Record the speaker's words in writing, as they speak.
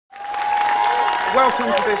welcome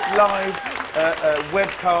to this live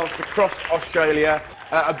webcast across Australia.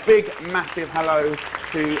 A big, massive hello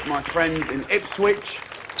to my friends in Ipswich.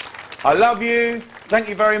 I love you. Thank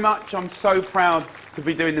you very much. I'm so proud to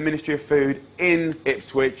be doing the Ministry of Food in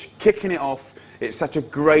Ipswich, kicking it off. It's such a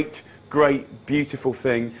great, great, beautiful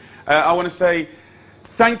thing. I want to say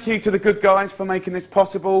thank you to the good guys for making this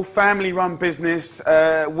possible. Family-run business,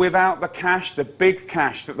 without the cash, the big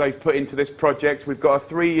cash that they've put into this project. We've got a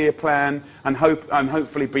 3-year plan and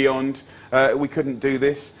hopefully beyond. We couldn't do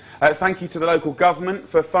this. Thank you to the local government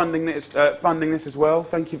for funding this as well.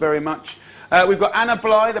 Thank you very much. We've got Anna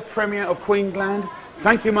Bligh, the Premier of Queensland.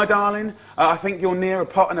 Thank you, my darling. I think you're near a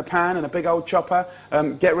pot and a pan and a big old chopper.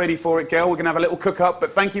 Get ready for it, girl. We're going to have a little cook-up,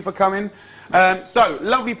 but thank you for coming. So,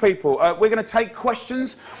 lovely people. We're going to take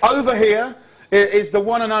questions. Over here is the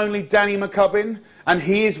one and only Danny McCubbin, and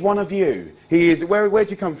he is one of you. He is...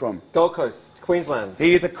 Where'd you come from? Gold Coast, Queensland.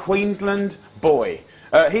 He is a Queensland boy.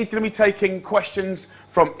 He's going to be taking questions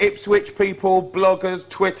from Ipswich people, bloggers,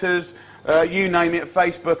 Twitters, you name it,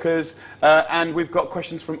 Facebookers, and we've got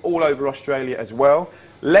questions from all over Australia as well.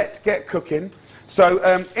 Let's get cooking.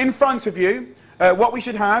 So, in front of you, what we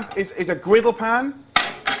should have is a griddle pan.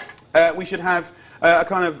 We should have a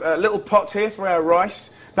kind of little pot here for our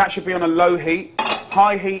rice. That should be on a low heat,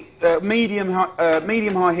 high heat,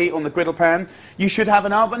 medium-high heat on the griddle pan. You should have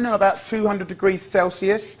an oven at about 200 degrees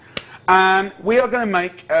Celsius. And we are going to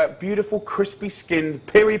make beautiful, crispy-skinned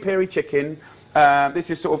piri chicken. This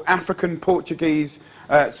is sort of African Portuguese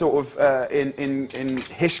in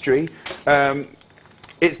history.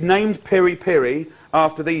 It's named piri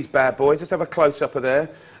after these bad boys. Let's have a close-up of there.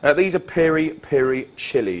 These are piri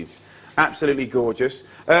chilies. Absolutely gorgeous.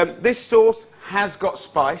 This sauce has got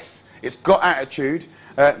spice. It's got attitude.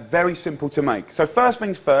 Very simple to make. So first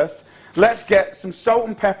things first, let's get some salt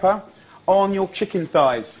and pepper on your chicken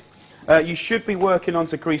thighs. You should be working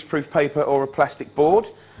onto greaseproof paper or a plastic board.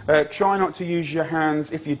 Try not to use your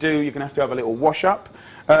hands. If you do, you're going to have a little wash-up.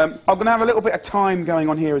 I'm going to have a little bit of thyme going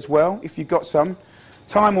on here as well, if you've got some.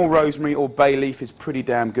 Thyme or rosemary or bay leaf is pretty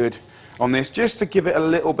damn good on this, just to give it a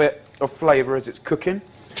little bit of flavour as it's cooking.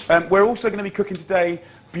 We're also going to be cooking today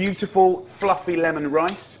beautiful, fluffy lemon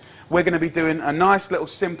rice. We're going to be doing a nice little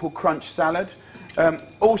simple crunch salad.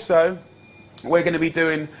 Also, we're going to be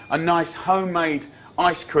doing a nice homemade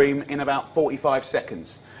ice cream in about 45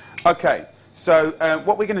 seconds. Okay, so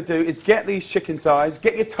what we're going to do is get these chicken thighs,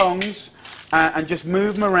 get your tongs, and just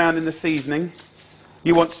move them around in the seasoning.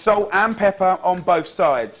 You want salt and pepper on both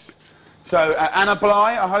sides. So, Anna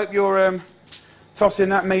Bligh, I hope you're tossing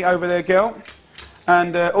that meat over there, girl.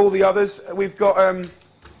 And all the others. We've got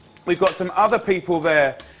some other people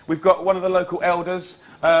there. We've got one of the local elders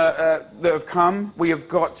that have come. We have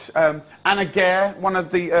got Anna Gare, one of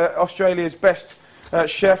the Australia's best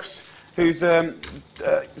chefs, who's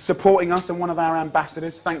supporting us and one of our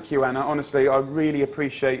ambassadors. Thank you, Anna. Honestly, I really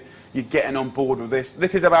appreciate you getting on board with this.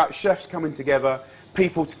 This is about chefs coming together,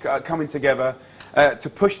 people coming together to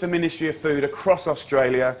push the Ministry of Food across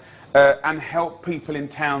Australia and help people in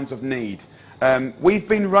towns of need. We've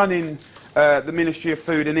been running the Ministry of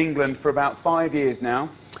Food in England for about 5 years now.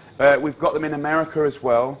 We've got them in America as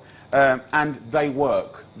well, and they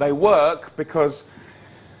work. They work because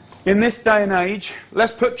in this day and age,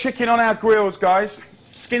 let's put chicken on our grills, guys.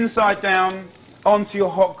 Skin side down onto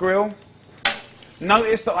your hot grill.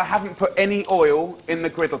 Notice that I haven't put any oil in the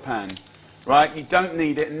griddle pan, right? You don't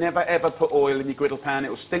need it. Never ever put oil in your griddle pan. It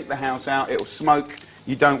will stink the house out. It will smoke.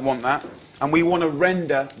 You don't want that. And we want to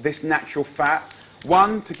render this natural fat.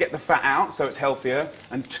 1, to get the fat out so it's healthier,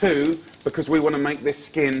 and 2, because we want to make this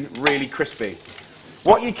skin really crispy.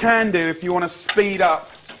 What you can do if you want to speed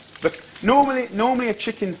up, normally a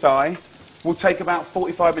chicken thigh will take about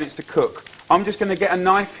 45 minutes to cook. I'm just going to get a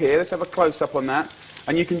knife here. Let's have a close-up on that.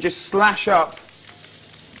 And you can just slash up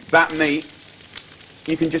that meat.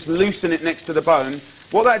 You can just loosen it next to the bone.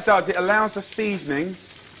 What that does, it allows the seasoning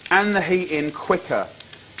and the heat in quicker.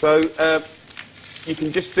 So you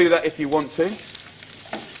can just do that if you want to.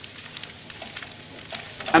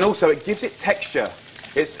 And also it gives it texture.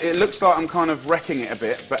 It looks like I'm kind of wrecking it a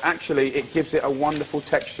bit, but actually it gives it a wonderful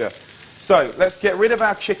texture. So let's get rid of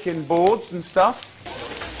our chicken boards and stuff.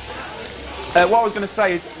 What I was going to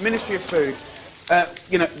say is Ministry of Food,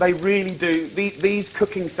 you know, they really do, these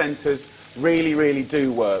cooking centres really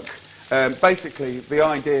do work. Basically, the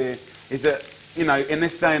idea is that, you know, in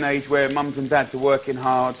this day and age where mums and dads are working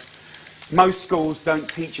hard, most schools don't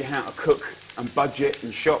teach you how to cook and budget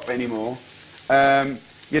and shop anymore.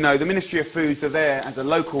 You know, the Ministry of Foods are there as a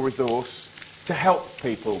local resource to help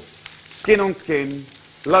people. Skin on skin,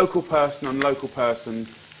 local person on local person,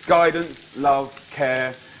 guidance, love,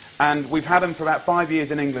 care, And we've had them for about 5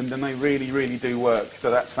 years in England, and they really, really do work.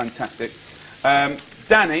 So that's fantastic.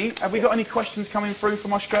 Danny, have we got any questions coming through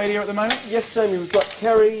from Australia at the moment? Yes, Jamie, we've got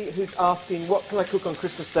Kerry who's asking, what can I cook on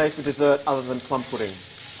Christmas Day for dessert other than plum pudding?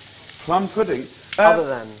 Plum pudding? Other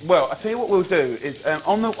than? Well, I'll tell you what we'll do is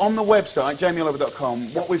on the website,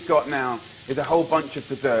 jamieoliver.com, what we've got now is a whole bunch of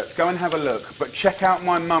desserts. Go and have a look, but check out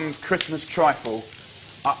my mum's Christmas trifle.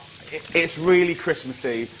 It's really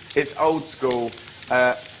Christmassy, it's old school,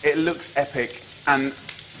 it looks epic, and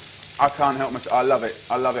I can't help myself. I love it,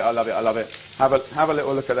 I love it, I love it, I love it. Have a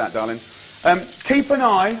little look at that, darling. Keep an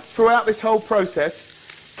eye, throughout this whole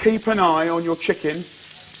process, keep an eye on your chicken.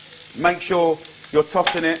 Make sure you're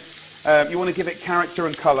tossing it. You want to give it character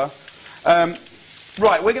and colour.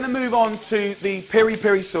 Right, we're going to move on to the piri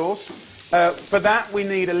piri sauce. For that, we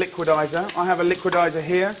need a liquidizer. I have a liquidizer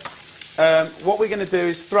here. What we're going to do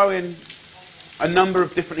is throw in a number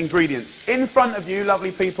of different ingredients. In front of you,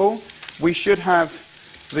 lovely people, we should have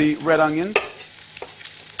the red onions.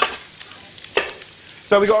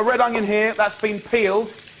 So we've got a red onion here, that's been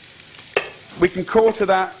peeled. We can quarter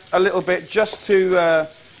that a little bit just to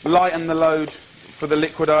lighten the load for the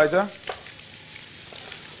liquidizer.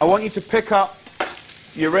 I want you to pick up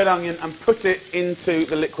your red onion and put it into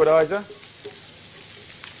the liquidizer.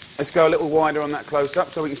 Let's go a little wider on that close-up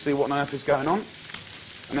so we can see what on earth is going on.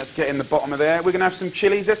 And let's get in the bottom of there. We're going to have some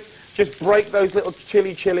chilies. Let's just break those little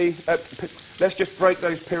let's just break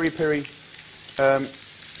those piri-piri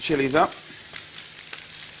chilies up.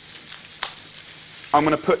 I'm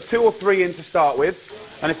going to put 2 or 3 in to start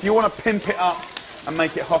with. And if you want to pimp it up and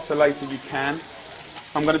make it hotter later, you can.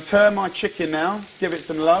 I'm going to turn my chicken now, give it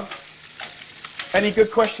some love. Any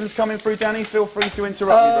good questions coming through, Danny? Feel free to interrupt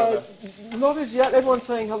me, brother. Not as yet. Everyone's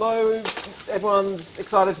saying hello. Everyone's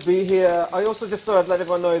excited to be here. I also just thought I'd let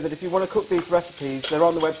everyone know that if you want to cook these recipes, they're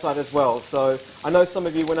on the website as well. So I know some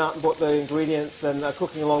of you went out and bought the ingredients and are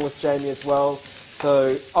cooking along with Jamie as well.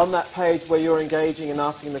 So on that page where you're engaging and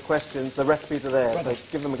asking the questions, the recipes are there. So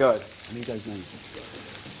give them a go. I need those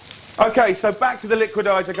names. Okay, so back to the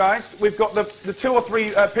liquidizer, guys. We've got the 2 or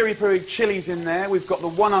 3 piri-piri chilies in there. We've got the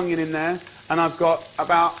 1 onion in there. And I've got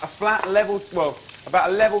about about a level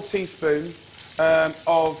teaspoon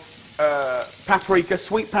of paprika,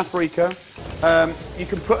 sweet paprika. You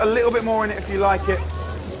can put a little bit more in it if you like it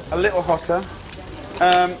a little hotter.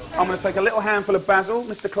 I'm going to take a little handful of basil,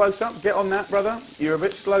 Mr. Close-Up. Get on that, brother. You're a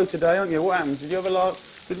bit slow today, aren't you? What happened? Did you have a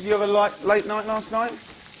late night last night?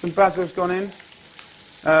 Some basil's gone in.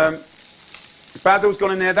 Basil's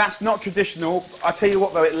gone in there. That's not traditional. I tell you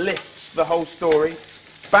what, though, it lifts the whole story.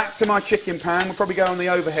 Back to my chicken pan. We'll probably go on the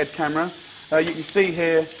overhead camera. You can see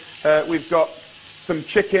here we've got some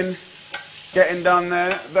chicken getting done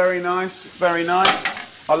there. Very nice, very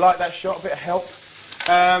nice. I like that shot, a bit of help.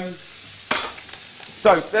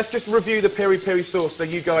 So let's just review the piri-piri sauce so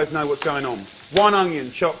you guys know what's going on. 1 onion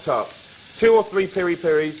chopped up, 2 or 3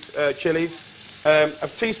 piri-piris, chilies, a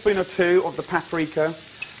teaspoon or 2 of the paprika.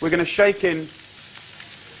 We're going to shake in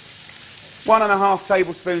 1½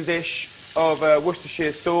 tablespoons-ish of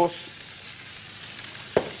Worcestershire sauce.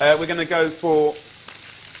 We're going to go for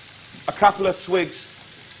a couple of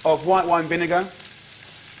swigs of white wine vinegar.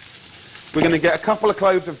 We're going to get a couple of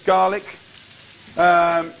cloves of garlic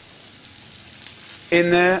in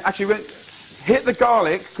there. Actually, we're going to hit the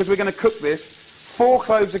garlic because we're going to cook this. 4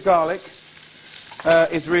 cloves of garlic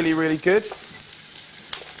is really, really good.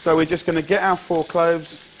 So we're just going to get our 4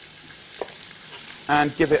 cloves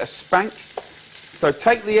and give it a spank. So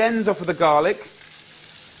take the ends off of the garlic,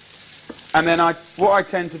 and then what I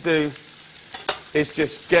tend to do is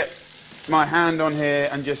just get my hand on here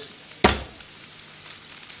and just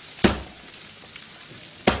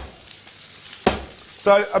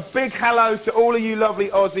so a big hello to all of you lovely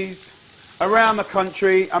Aussies around the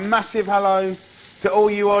country. A massive hello to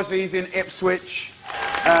all you Aussies in Ipswich.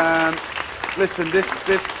 Listen, this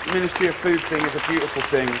Ministry of Food thing is a beautiful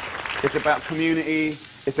thing. It's about community,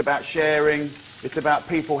 it's about sharing, it's about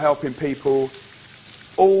people helping people.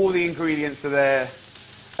 All the ingredients are there.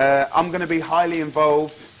 I'm going to be highly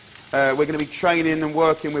involved. We're going to be training and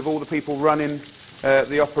working with all the people running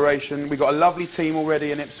the operation. We've got a lovely team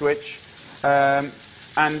already in Ipswich.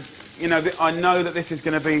 And, you know, I know that this is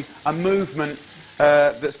going to be a movement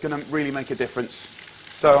that's going to really make a difference.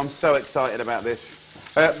 So I'm so excited about this.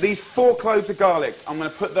 These 4 cloves of garlic, I'm going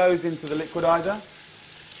to put those into the liquidizer.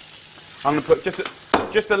 I'm going to put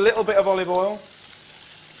just a little bit of olive oil,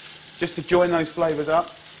 just to join those flavours up.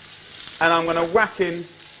 And I'm going to whack in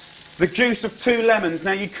the juice of 2 lemons.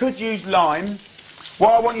 Now, you could use lime.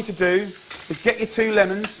 What I want you to do is get your 2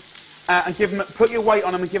 lemons and put your weight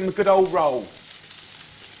on them and give them a good old roll.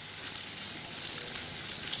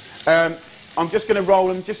 I'm just going to roll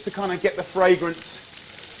them just to kind of get the fragrance,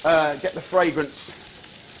 and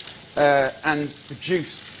the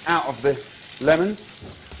juice out of the lemons.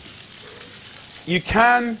 You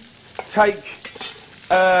can take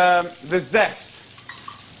the zest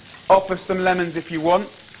off of some lemons if you want.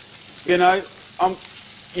 You know,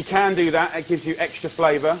 you can do that. It gives you extra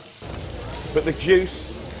flavour, but the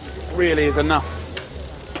juice really is enough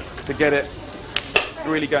to get it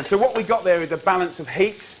really going. So what we got there is a balance of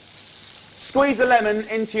heat. Squeeze the lemon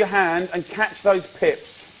into your hand and catch those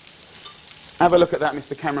pips. Have a look at that,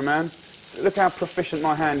 Mr. Cameraman. Look how proficient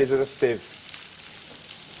my hand is with a sieve.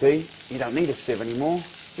 See? You don't need a sieve anymore.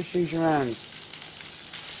 Just use your hands.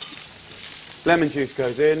 Lemon juice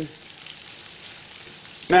goes in.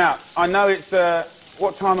 Now, I know it's...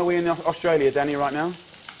 what time are we in Australia, Danny, right now?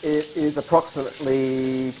 It is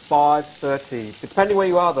approximately 5:30, depending where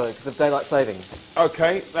you are, though, because of daylight saving.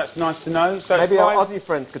 OK, that's nice to know. So maybe our Aussie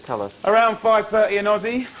friends could tell us. Around 5:30 in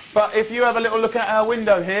Aussie. But if you have a little look at our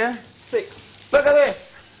window here... 6. Look at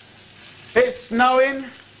this. It's snowing.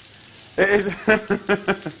 It is...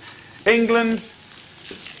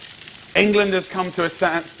 England has come to a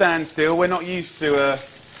standstill. We're not used to...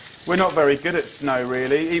 we're not very good at snow,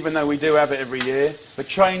 really, even though we do have it every year. The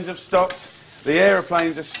trains have stopped. The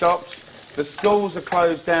aeroplanes have stopped. The schools are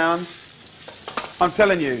closed down. I'm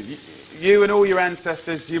telling you, you and all your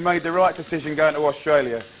ancestors, you made the right decision going to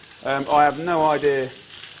Australia. I have no idea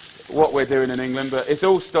what we're doing in England, but it's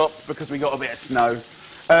all stopped because we got a bit of snow.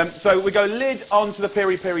 So we go lid onto the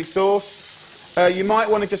piri piri sauce. You might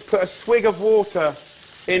want to just put a swig of water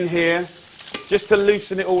in here just to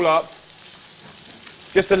loosen it all up.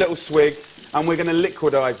 Just a little swig, and we're going to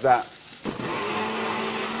liquidise that.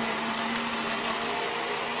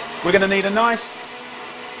 We're going to need a nice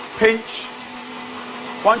pinch.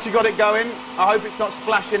 Once you've got it going, I hope it's not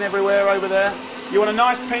splashing everywhere over there. You want a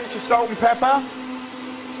nice pinch of salt and pepper.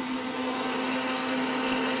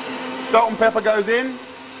 Salt and pepper goes in.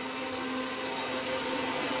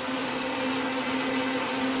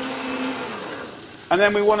 And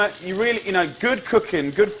then we want to, you know, good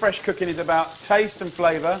cooking, good fresh cooking is about taste and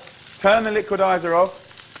flavour. Turn the liquidizer off.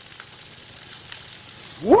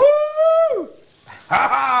 Woo! Ha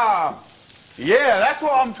ha! Yeah, that's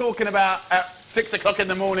what I'm talking about at 6 o'clock in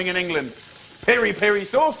the morning in England. Piri piri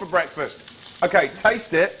sauce for breakfast. Okay,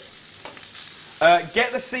 taste it.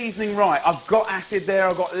 Get the seasoning right. I've got acid there,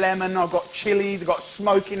 I've got lemon, I've got chilli, I've got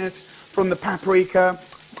smokiness from the paprika.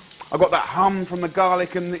 I've got that hum from the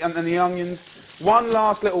garlic and the onions. One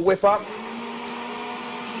last little whip up.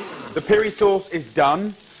 The piri sauce is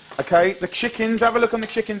done. Okay, the chickens, have a look on the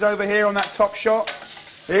chickens over here on that top shot.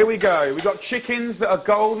 Here we go. We've got chickens that are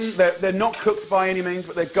golden. They're not cooked by any means,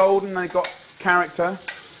 but they're golden. They've got character.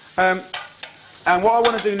 And what I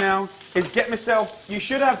want to do now is get myself... You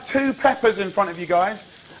should have 2 peppers in front of you guys.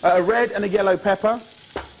 A red and a yellow pepper.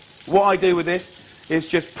 What I do with this is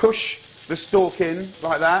just push the stalk in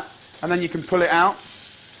like that, and then you can pull it out.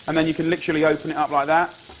 And then you can literally open it up like that.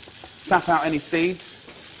 Tap out any seeds.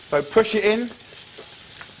 So push it in.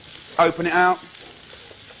 Open it out.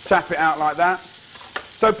 Tap it out like that.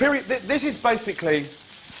 So this is basically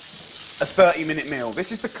a 30-minute meal.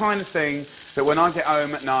 This is the kind of thing that when I get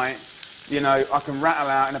home at night, you know, I can rattle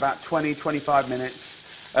out in about 20, 25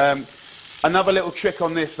 minutes. Another little trick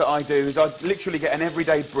on this that I do is I literally get an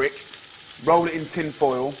everyday brick, roll it in tin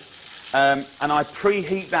foil, and I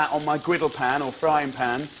preheat that on my griddle pan or frying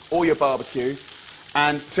pan or your barbecue.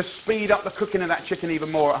 And to speed up the cooking of that chicken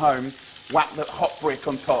even more at home, whack the hot brick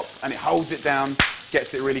on top and it holds it down,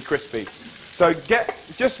 gets it really crispy. So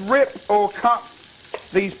just rip or cut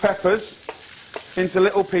these peppers into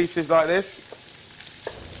little pieces like this.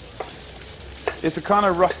 It's a kind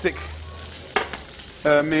of rustic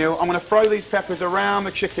meal. I'm going to throw these peppers around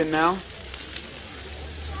the chicken now.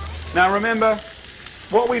 Now remember,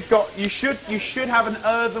 what we've got, you should have an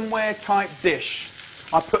earthenware type dish.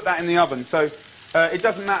 I put that in the oven, so it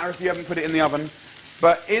doesn't matter if you haven't put it in the oven.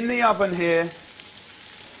 But in the oven here,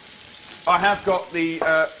 I have got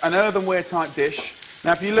an earthenware type dish.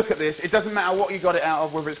 Now if you look at this, it doesn't matter what you got it out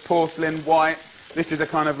of, whether it's porcelain, white. This is a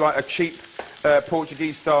kind of like a cheap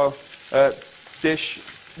Portuguese style dish.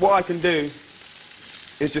 What I can do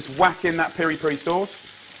is just whack in that piri piri sauce,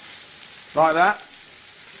 like that.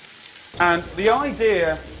 And the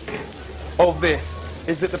idea of this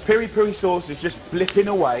is that the piri piri sauce is just blipping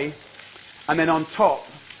away, and then on top,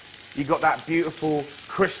 you've got that beautiful,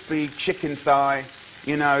 crispy chicken thigh,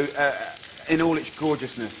 you know, in all its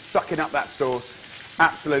gorgeousness, sucking up that sauce.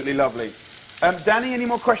 Absolutely lovely. Danny, any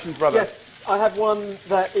more questions, brother? Yes, I have one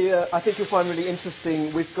that I think you'll find really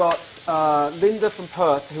interesting. We've got Linda from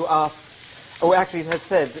Perth who asks, or actually has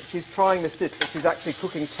said that she's trying this dish, but she's actually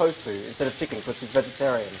cooking tofu instead of chicken because she's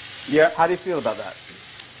vegetarian. Yeah. How do you feel about that?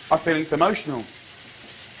 I feel it's emotional.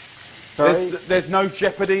 Sorry? There's no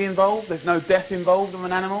jeopardy involved. There's no death involved of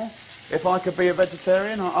an animal. If I could be a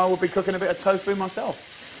vegetarian, I would be cooking a bit of tofu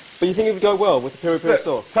myself. But you think it would go well with the piri-piri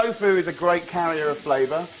sauce? Tofu is a great carrier of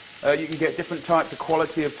flavour. You can get different types of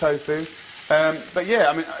quality of tofu. But yeah,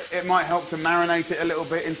 I mean, it might help to marinate it a little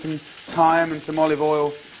bit in some thyme and some olive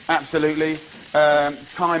oil. Absolutely.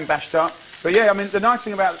 Thyme bashed up. But yeah, I mean, the nice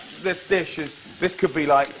thing about this dish is this could be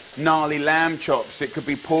like gnarly lamb chops. It could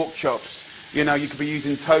be pork chops. You know, you could be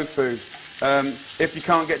using tofu. If you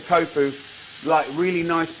can't get tofu, like really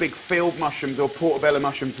nice big field mushrooms or portobello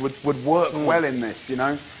mushrooms would work well in this, you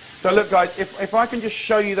know. So look, guys, if I can just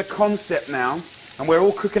show you the concept now, and we're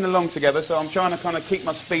all cooking along together, so I'm trying to kind of keep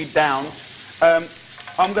my speed down.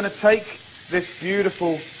 I'm going to take this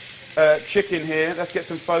beautiful chicken here. Let's get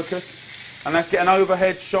some focus. And let's get an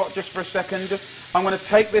overhead shot just for a second. I'm going to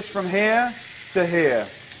take this from here to here.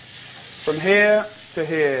 From here to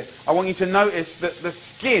here. I want you to notice that the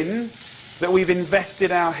skin that we've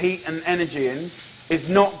invested our heat and energy in is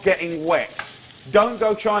not getting wet. Don't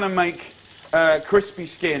go trying to make crispy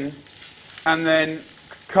skin and then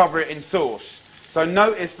cover it in sauce. So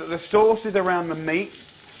notice that the sauce is around the meat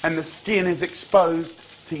and the skin is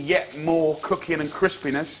exposed to yet more cooking and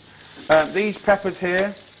crispiness. These peppers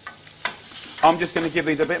here, I'm just going to give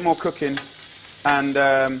these a bit more cooking, and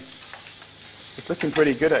it's looking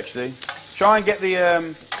pretty good actually. Try and get the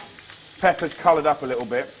peppers coloured up a little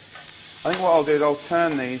bit. I think what I'll do is I'll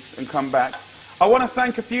turn these and come back. I want to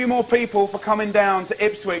thank a few more people for coming down to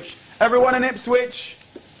Ipswich. Everyone in Ipswich,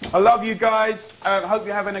 I love you guys. Hope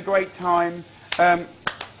you're having a great time.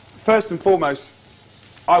 First and foremost,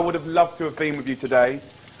 I would have loved to have been with you today,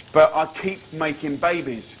 but I keep making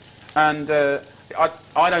babies. And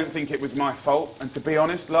I don't think it was my fault. And to be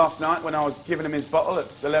honest, last night when I was giving him his bottle at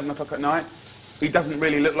 11 o'clock at night, he doesn't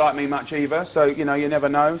really look like me much either, so, you know, you never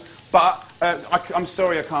know. But I'm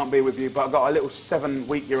sorry I can't be with you, but I've got a little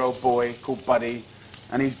 7-week-old boy called Buddy,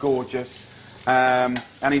 and he's gorgeous, and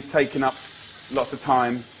he's taking up lots of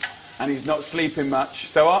time, and he's not sleeping much.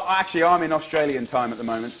 So I'm in Australian time at the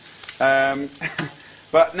moment.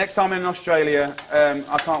 But next time I'm in Australia,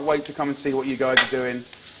 I can't wait to come and see what you guys are doing.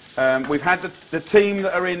 We've had the team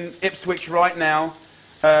that are in Ipswich right now.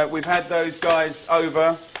 We've had those guys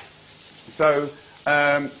over. So,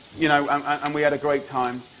 you know, and we had a great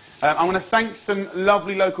time. I want to thank some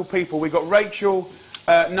lovely local people. We've got Rachel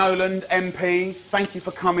Noland, MP. Thank you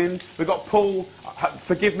for coming. We've got Paul,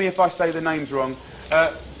 forgive me if I say the names wrong,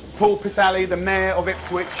 Paul Pisali, the Mayor of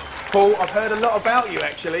Ipswich. Paul, I've heard a lot about you,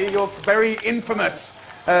 actually. You're very infamous.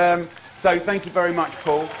 So thank you very much,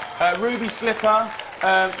 Paul. Ruby Slipper,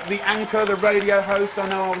 the anchor, the radio host. I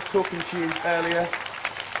know I was talking to you earlier.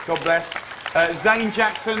 God bless. Zane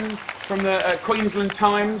Jackson from the Queensland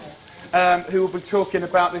Times, who will be talking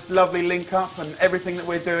about this lovely link-up and everything that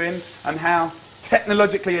we're doing and how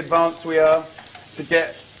technologically advanced we are to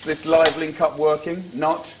get this live link-up working.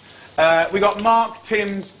 We got Mark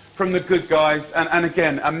Timms from the Good Guys, and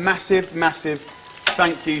again, a massive, massive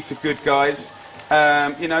thank you to Good Guys.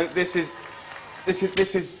 You know, this is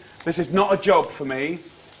not a job for me.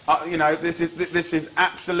 You know, this is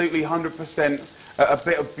absolutely 100% a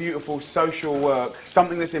bit of beautiful social work,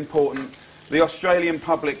 something that's important. The Australian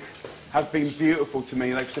public have been beautiful to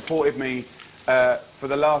me. They've supported me for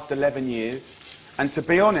the last 11 years. And to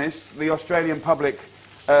be honest, the Australian public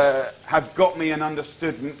have got me and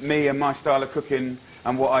understood me and my style of cooking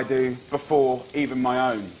and what I do before even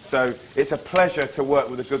my own. So it's a pleasure to work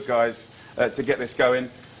with the Good Guys to get this going.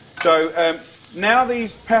 So now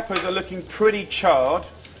these peppers are looking pretty charred.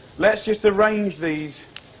 Let's just arrange these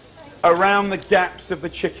around the gaps of the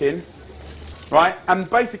chicken, right? And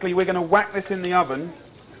basically we're going to whack this in the oven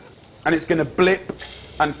and it's going to blip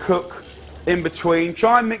and cook in between.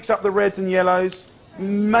 Try and mix up the reds and yellows,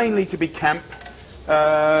 mainly to be camp.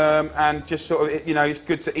 And just sort of, you know, it's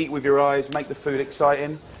good to eat with your eyes, make the food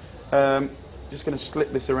exciting. Just going to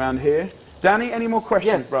slip this around here. Danny, any more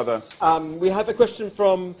questions, brother? We have a question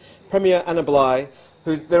from Premier Anna Bligh,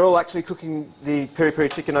 they're all actually cooking the piri-piri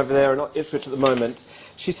chicken over there in Ipswich at the moment.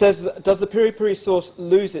 She says, does the piri-piri sauce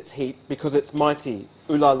lose its heat because it's mighty?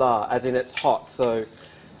 Ooh la la, as in it's hot, so...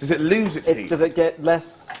 Does it lose its heat? Does it get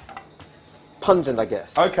less pungent, I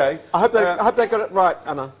guess? Okay. I hope they got it right,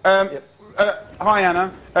 Anna. Yep. Hi,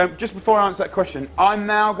 Anna. Just before I answer that question, I'm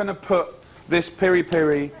now going to put this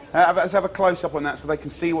piri-piri... let's have a close-up on that so they can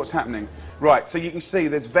see what's happening. Right, so you can see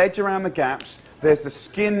there's veg around the gaps, there's the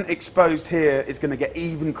skin exposed here is going to get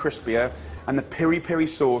even crispier, and the piri-piri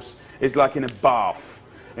sauce is like in a bath.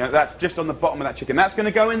 You know, that's just on the bottom of that chicken. That's going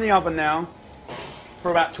to go in the oven now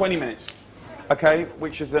for about 20 minutes, okay,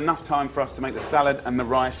 which is enough time for us to make the salad and the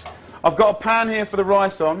rice. I've got a pan here for the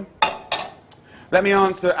rice on. Let me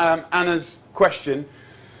answer Anna's question.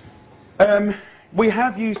 We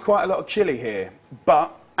have used quite a lot of chilli here,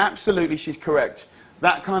 but absolutely she's correct.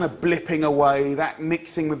 That kind of blipping away, that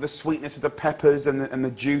mixing with the sweetness of the peppers and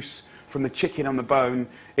the juice from the chicken on the bone,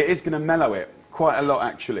 it is going to mellow it quite a lot,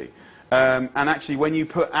 actually. And actually, when you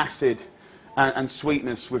put acid and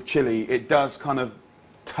sweetness with chili, it does kind of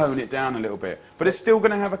tone it down a little bit. But it's still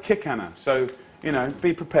going to have a kick, Anna, so, you know,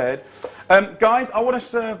 be prepared. Guys, I want to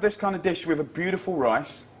serve this kind of dish with a beautiful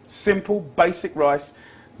rice, simple, basic rice.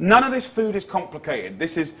 None of this food is complicated.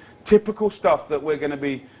 This is typical stuff that we're going to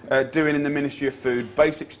be doing in the Ministry of Food,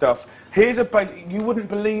 basic stuff. Here's a basic, you wouldn't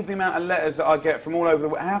believe the amount of letters that I get from all over the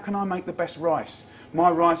world. How can I make the best rice? My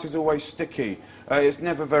rice is always sticky. It's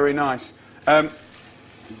never very nice.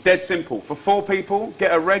 Dead simple. For 4 people,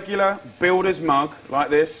 get a regular builder's mug like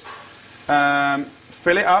this.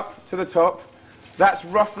 Fill it up to the top. That's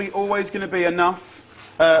roughly always going to be enough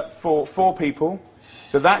for 4 people.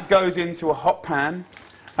 So that goes into a hot pan.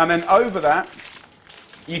 And then over that,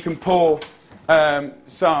 you can pour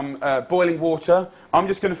some boiling water. I'm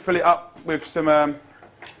just going to fill it up with some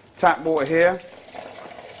tap water here.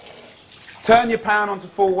 Turn your pan onto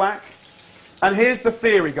full whack. And here's the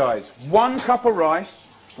theory, guys. 1 cup of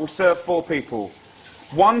rice will serve 4 people.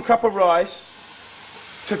 1 cup of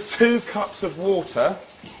rice to 2 cups of water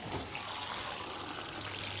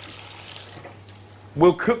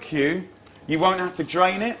will cook you. You won't have to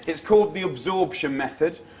drain it. It's called the absorption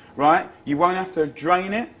method, right? You won't have to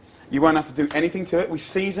drain it. You won't have to do anything to it. We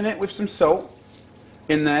season it with some salt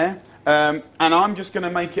in there. And I'm just going to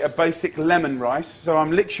make it a basic lemon rice. So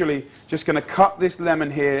I'm literally just going to cut this lemon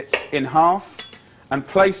here in half and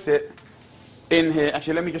place it in here.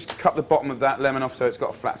 Actually, let me just cut the bottom of that lemon off so it's got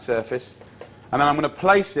a flat surface. And then I'm going to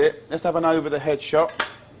place it. Let's have an over-the-head shot.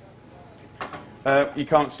 You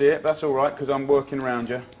can't see it, but that's all right because I'm working around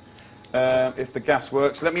you. If the gas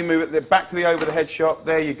works. Let me move it back to the over-the-head shot.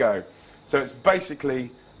 There you go. So it's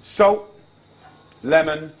basically salt,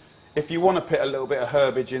 lemon. If you want to put a little bit of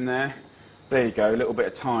herbage in there, there you go, a little bit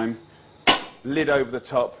of thyme. Lid over the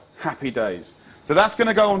top. Happy days. So that's going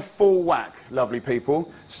to go on full whack, lovely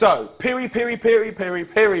people. So, piri, piri, piri, piri,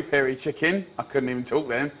 piri, piri chicken. I couldn't even talk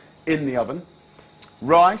then. In the oven.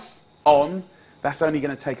 Rice on. That's only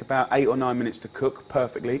going to take about 8 or 9 minutes to cook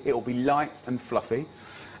perfectly. It will be light and fluffy.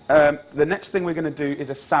 The next thing we're going to do is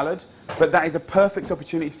a salad, but that is a perfect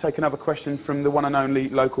opportunity to take another question from the one and only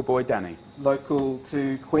local boy, Danny. Local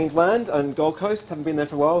to Queensland and Gold Coast, haven't been there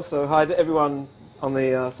for a while, so hi to everyone on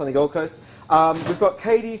the sunny Gold Coast. We've got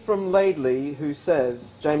Katie from Laidley who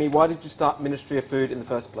says, Jamie, why did you start Ministry of Food in the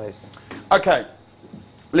first place? Okay,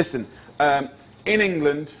 listen, in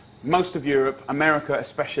England, most of Europe, America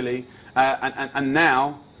especially, and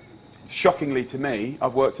now, shockingly to me,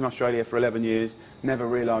 I've worked in Australia for 11 years, never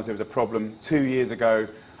realised there was a problem. 2 years ago,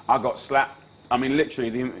 I got slapped. I mean,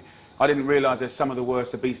 literally, I didn't realise there's some of the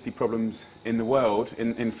worst obesity problems in the world,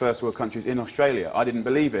 in first world countries, in Australia. I didn't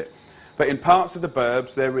believe it. But in parts of the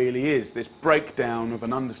burbs, there really is this breakdown of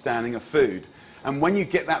an understanding of food. And when you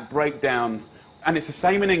get that breakdown, and it's the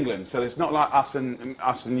same in England, so it's not like us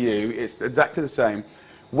and you, it's exactly the same.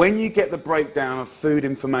 When you get the breakdown of food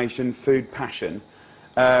information, food passion,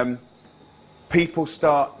 people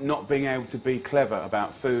start not being able to be clever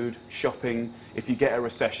about food, shopping. If you get a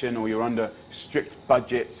recession or you're under strict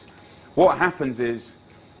budgets, what happens is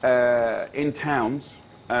in towns,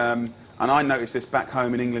 and I noticed this back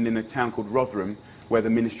home in England in a town called Rotherham, where the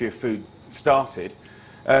Ministry of Food started,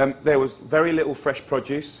 there was very little fresh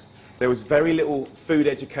produce, there was very little food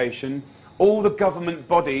education. All the government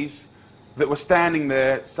bodies that were standing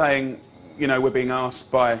there saying, you know, we're being asked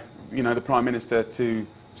by, you know, the Prime Minister to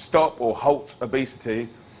stop or halt obesity,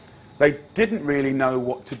 they didn't really know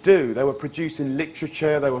what to do. They were producing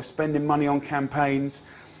literature, they were spending money on campaigns.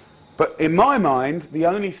 But in my mind, the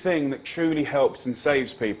only thing that truly helps and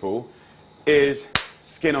saves people is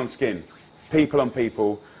skin on skin, people on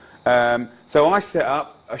people. So I set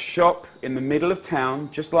up a shop in the middle of town,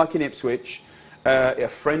 just like in Ipswich, a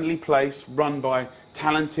friendly place run by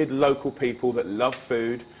talented local people that love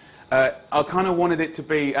food. I kind of wanted it to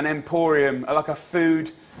be an emporium, like a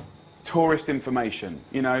food tourist information,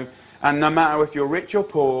 you know. And no matter if you're rich or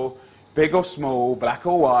poor, big or small, black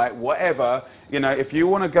or white, whatever, you know, if you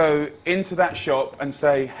want to go into that shop and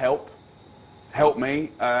say, help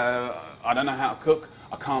me, I don't know how to cook,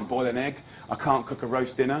 I can't boil an egg, I can't cook a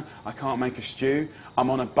roast dinner, I can't make a stew, I'm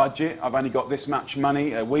on a budget, I've only got this much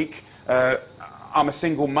money a week, I'm a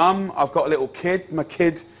single mum. I've got a little kid. My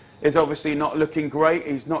kid is obviously not looking great.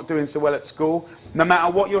 He's not doing so well at school. No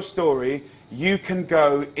matter what your story, you can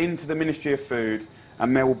go into the Ministry of Food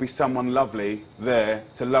and there will be someone lovely there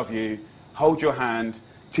to love you, hold your hand,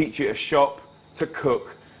 teach you to shop, to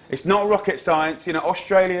cook. It's not rocket science. You know,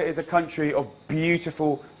 Australia is a country of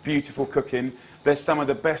beautiful, beautiful cooking. There's some of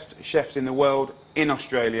the best chefs in the world in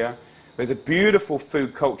Australia. There's a beautiful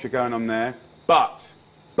food culture going on there. But,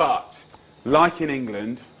 like in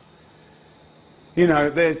England, you know,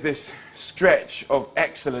 there's this stretch of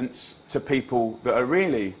excellence to people that are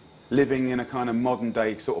really living in a kind of modern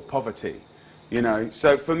day sort of poverty. You know,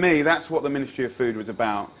 so for me, that's what the Ministry of Food was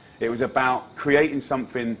about. It was about creating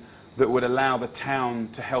something that would allow the town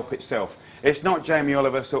to help itself. It's not Jamie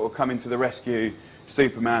Oliver sort of coming to the rescue,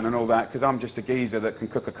 Superman and all that, because I'm just a geezer that can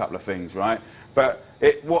cook a couple of things, right? But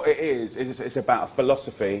what it is it's about a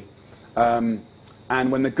philosophy. And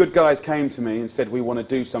when the good guys came to me and said, we want to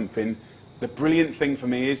do something, the brilliant thing for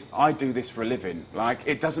me is I do this for a living. Like,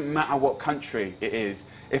 it doesn't matter what country it is.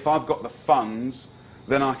 If I've got the funds,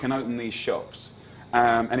 then I can open these shops.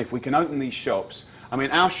 And if we can open these shops, I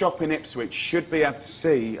mean, our shop in Ipswich should be able to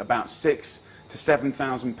see about 6,000 to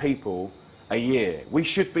 7,000 people a year. We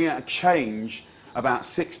should be able to change about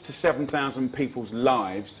 6,000 to 7,000 people's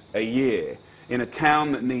lives a year in a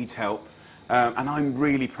town that needs help. And I'm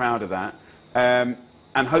really proud of that.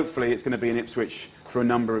 And hopefully it's going to be in Ipswich for a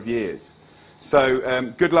number of years.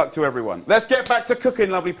 So good luck to everyone. Let's get back to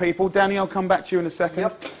cooking, lovely people. Danny, I'll come back to you in a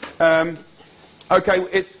second. Yep.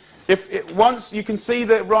 Okay, once you can see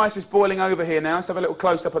the rice is boiling over here now. Let's have a little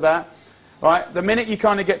close-up of that. Right, the minute you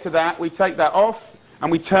kind of get to that, we take that off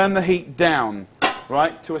and we turn the heat down,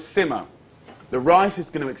 right, to a simmer. The rice is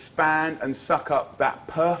going to expand and suck up that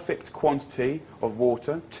perfect quantity of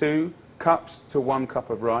water, 2 cups to 1 cup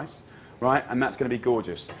of rice, right, and that's going to be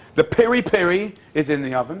gorgeous. The piri piri is in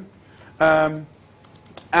the oven, and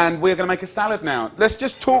we're going to make a salad now. Let's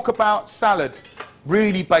just talk about salad,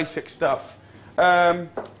 really basic stuff.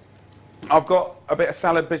 I've got a bit of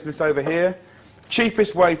salad business over here.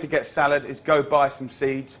 Cheapest way to get salad is go buy some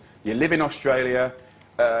seeds. You live in Australia,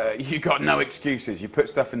 you've got no excuses. You put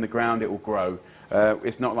stuff in the ground, it will grow.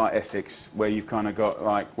 It's not like Essex, where you've kind of got,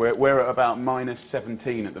 like, we're at about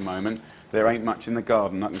 -17 at the moment. There ain't much in the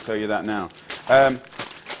garden, I can tell you that now.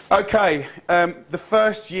 The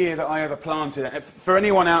first year that I ever planted, for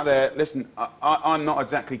anyone out there, listen, I'm not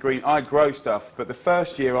exactly green. I grow stuff, but the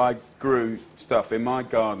first year I grew stuff in my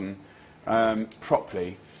garden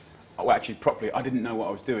properly, I didn't know what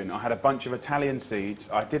I was doing. I had a bunch of Italian seeds.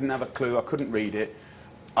 I didn't have a clue. I couldn't read it.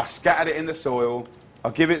 I scattered it in the soil. I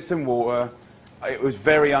give it some water. It was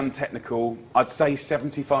very untechnical. I'd say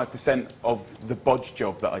 75% of the bodge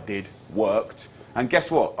job that I did worked. And guess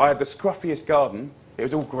what? I had the scruffiest garden. It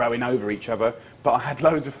was all growing over each other, but I had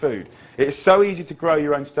loads of food. It's so easy to grow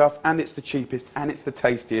your own stuff, and it's the cheapest, and it's the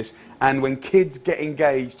tastiest. And when kids get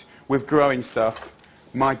engaged with growing stuff,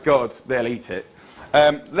 my God, they'll eat it.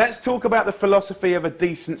 Let's talk about the philosophy of a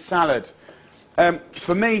decent salad.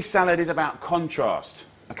 For me, salad is about contrast,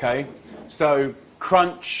 okay? So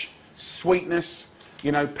crunch, sweetness,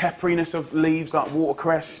 you know, pepperiness of leaves like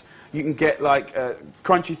watercress. You can get like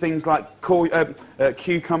crunchy things like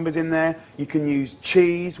cucumbers in there. You can use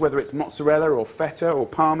cheese, whether it's mozzarella or feta or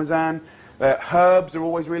parmesan. Herbs are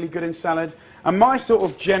always really good in salad. And my sort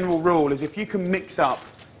of general rule is if you can mix up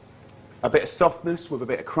a bit of softness with a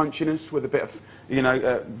bit of crunchiness, with a bit of, you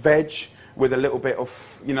know, veg, with a little bit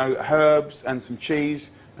of, you know, herbs and some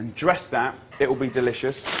cheese, and dress that, it will be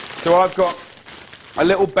delicious. So I've got a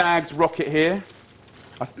little bagged rocket here.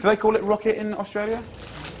 Do they call it rocket in Australia?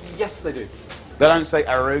 Yes, they do. They don't say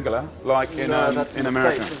arugula like in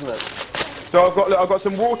America. States, isn't it? So I've got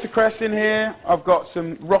some watercress in here. I've got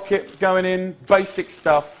some rocket going in, basic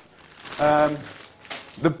stuff.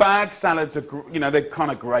 The bag salads are, you know, they're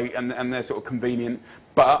kind of great and they're sort of convenient,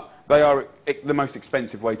 but they are the most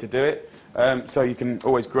expensive way to do it. So you can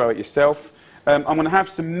always grow it yourself. I'm going to have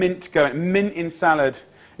some mint going. Mint in salad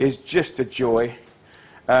is just a joy.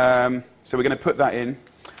 So we're going to put that in.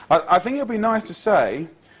 I think it'll be nice to say,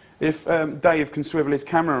 if Dave can swivel his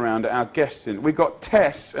camera around at our guests in. We've got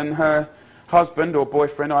Tess and her husband or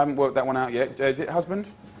boyfriend. I haven't worked that one out yet. Is it husband?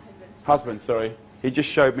 Husband, sorry. He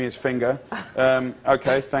just showed me his finger.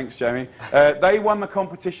 Okay, thanks, Jamie. They won the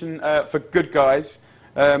competition for Good Guys.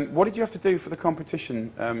 What did you have to do for the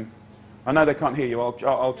competition? I know they can't hear you.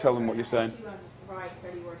 I'll tell them what you're saying. Write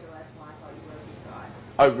 30 words or less when I thought you were a good guy.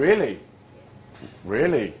 Oh, really? Yes.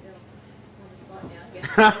 Really? On the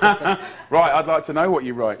spot now. Right, I'd like to know what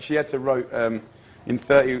you write. She had to write in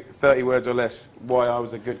 30 words or less why I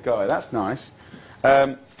was a good guy. That's nice.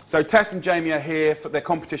 So Tess and Jamie are here for their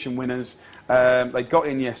competition winners. They got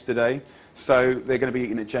in yesterday, so they're going to be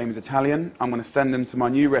eating at Jamie's Italian. I'm going to send them to my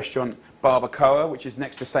new restaurant, Barbacoa, which is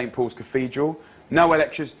next to St Paul's Cathedral. No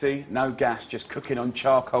electricity, no gas, just cooking on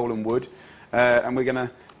charcoal and wood. And we're going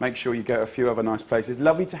to make sure you go to a few other nice places.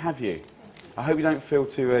 Lovely to have you. I hope you don't feel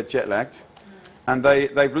too jet-lagged. And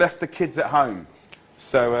they've left the kids at home.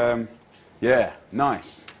 So, yeah,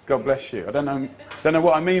 nice. God bless you. I don't know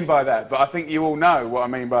what I mean by that, but I think you all know what I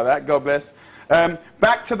mean by that. God bless.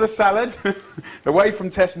 Back to the salad, away from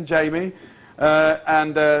Tess and Jamie.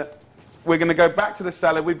 And we're going to go back to the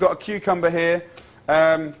salad. We've got a cucumber here.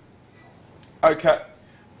 OK,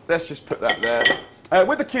 let's just put that there.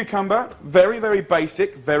 With the cucumber, very, very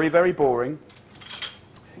basic, very, very boring.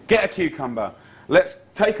 Get a cucumber. Let's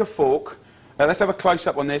take a fork. Let's have a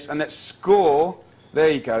close-up on this, and let's score. There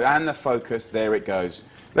you go, and the focus, there it goes.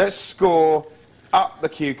 Let's score up the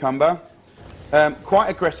cucumber quite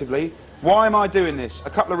aggressively. Why am I doing this? A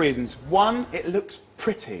couple of reasons. One, it looks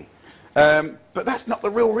pretty, but that's not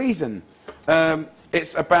the real reason.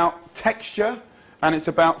 It's about texture, and it's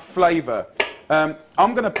about flavour. I'm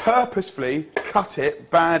going to purposefully cut it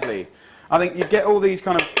badly. I think you get all these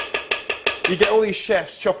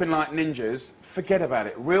chefs chopping like ninjas. Forget about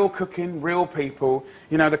it. Real cooking, real people.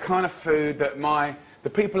 You know, the kind of food that the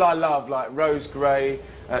people I love, like Rose Gray,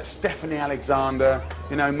 Stephanie Alexander,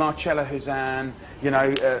 you know, Marcella Huzan, you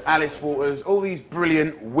know, Alice Waters, all these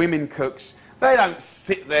brilliant women cooks. They don't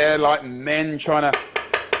sit there like men trying to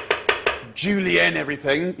julienne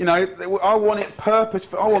everything. You know, I want it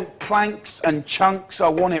purposeful. I want planks and chunks. I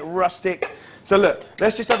want it rustic. So look,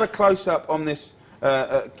 let's just have a close-up on this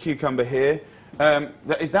cucumber here.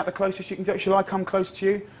 Is that the closest you can do? Shall I come close to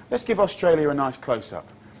you? Let's give Australia a nice close-up.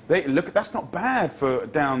 Look, that's not bad for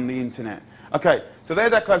down the internet. OK, so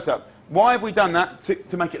there's our close-up. Why have we done that?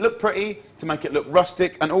 To make it look pretty, to make it look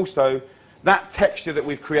rustic, and also that texture that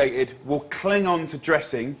we've created will cling on to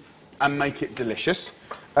dressing and make it delicious.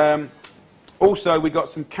 Also, we've got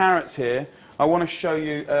some carrots here. I want to show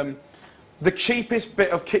you the cheapest bit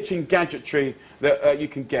of kitchen gadgetry that you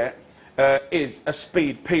can get is a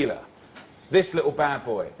speed peeler. This little bad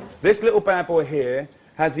boy. This little bad boy here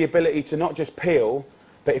has the ability to not just peel,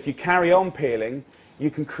 but if you carry on peeling,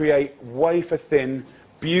 you can create wafer-thin,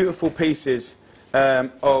 beautiful pieces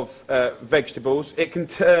of vegetables. It can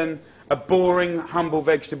turn a boring, humble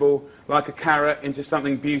vegetable like a carrot into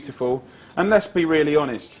something beautiful. And let's be really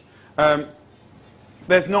honest.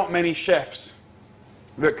 There's not many chefs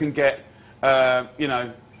that can get, you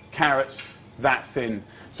know, carrots that thin.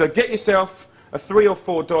 So get yourself a $3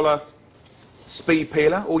 or $4 speed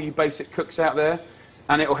peeler, all you basic cooks out there,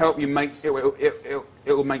 and it'll help you make it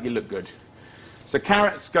will make you look good. So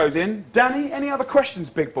carrots goes in. Danny, any other questions,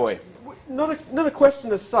 big boy? Not a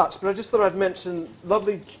question as such, but I just thought I'd mention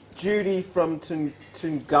lovely Judy from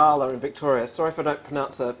Toongala in Victoria. Sorry if I don't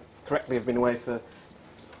pronounce that correctly. I've been away for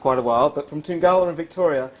quite a while, but from Toongala in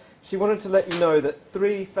Victoria, she wanted to let you know that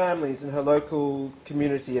 3 families in her local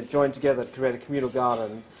community have joined together to create a communal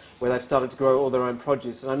garden where they've started to grow all their own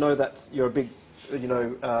produce. And I know that you're a big, you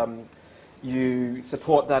know, you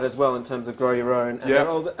support that as well in terms of grow your own. And yeah.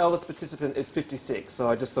 Their eldest participant is 56, so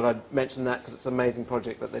I just thought I'd mention that because it's an amazing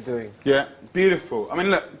project that they're doing. Yeah, beautiful. I mean,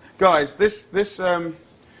 look, guys,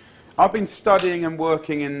 I've been studying and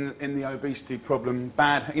working in the obesity problem.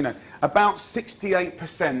 You know, about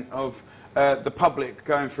 68% of the public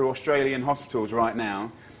going through Australian hospitals right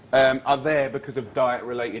now are there because of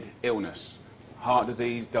diet-related illness. Heart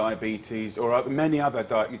disease, diabetes, or many other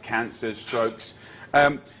cancers, strokes.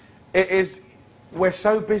 We're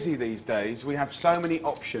so busy these days, we have so many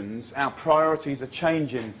options, our priorities are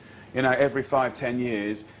changing, you know, every 5-10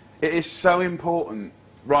 years. It is so important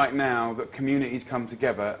right now that communities come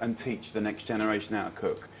together and teach the next generation how to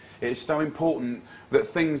cook. It is so important that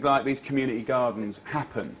things like these community gardens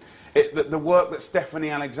happen. The work that Stephanie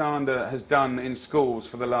Alexander has done in schools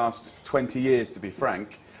for the last 20 years, to be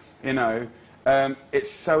frank, you know,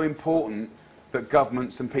 it's so important that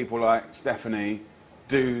governments and people like Stephanie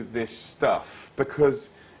do this stuff, because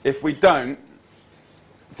if we don't,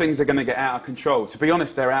 things are going to get out of control. To be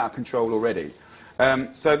honest, they're out of control already.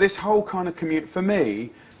 So this whole kind of community, for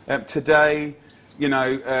me, today, you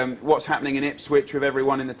know, what's happening in Ipswich with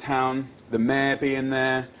everyone in the town, the mayor being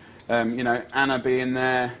there, you know, Anna being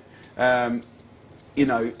there, you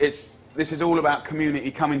know, this is all about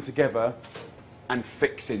community coming together and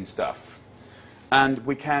fixing stuff. And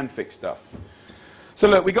we can fix stuff. So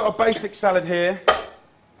look, we've got a basic salad here.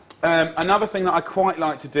 Another thing that I quite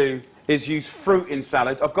like to do is use fruit in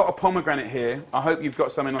salad. I've got a pomegranate here. I hope you've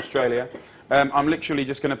got some in Australia. I'm literally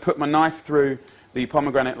just going to put my knife through the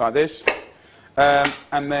pomegranate like this.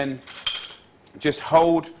 and then just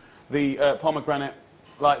hold the pomegranate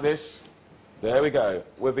like this. There we go,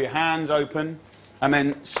 with your hands open, and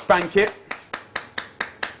then spank it.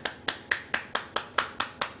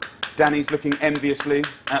 Danny's looking enviously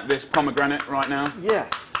at this pomegranate right now.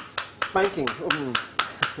 Yes, spanking. Ooh.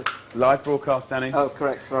 Live broadcast, Danny. Oh,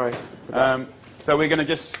 correct, sorry. So we're going to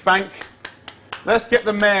just spank. Let's get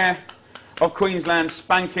the Mayor of Queensland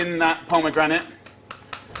spanking that pomegranate.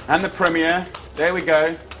 And the Premier. There we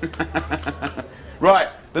go. Right,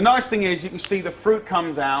 the nice thing is you can see the fruit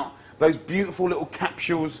comes out, those beautiful little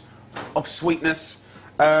capsules of sweetness.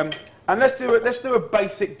 And let's do a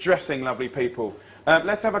basic dressing, lovely people.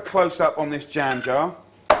 Let's have a close-up on this jam jar.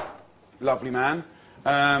 Lovely man.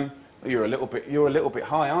 You're a little bit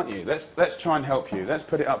high, aren't you? Let's try and help you. Let's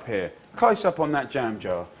put it up here. Close up on that jam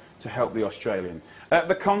jar to help the Australian.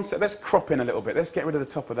 The concept. Let's crop in a little bit. Let's get rid of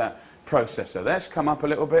the top of that processor. Let's come up a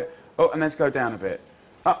little bit. Oh, and let's go down a bit.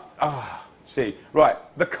 See. Right.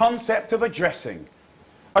 The concept of a dressing.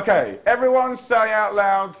 Okay. Everyone say out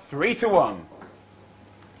loud 3 to 1.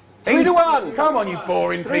 3 to 1. Come on, you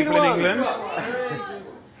boring 3 to people in 1. England.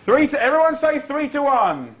 Everyone say 3 to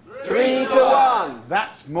 1. 3 to 1.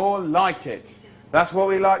 That's more like it. That's what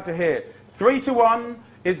we like to hear. 3 to 1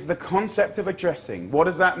 is the concept of a dressing. What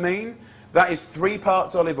does that mean? That is 3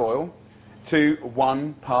 parts olive oil to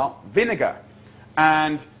 1 part vinegar.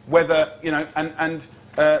 And whether, you know,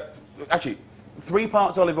 actually, 3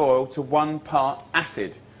 parts olive oil to 1 part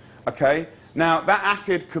acid. Okay? Now, that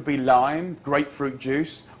acid could be lime, grapefruit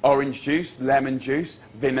juice, orange juice, lemon juice,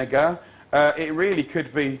 vinegar. It really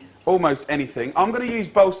could be almost anything. I'm going to use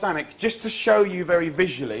balsamic just to show you very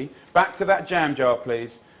visually. Back to that jam jar,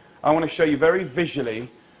 please. I want to show you very visually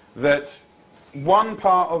that 1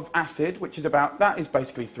 part of acid, which is about, that is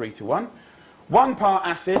basically 3 to 1. 1 part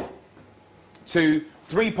acid to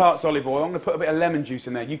 3 parts olive oil. I'm going to put a bit of lemon juice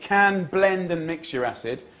in there. You can blend and mix your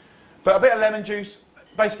acid, but a bit of lemon juice.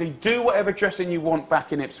 Basically, do whatever dressing you want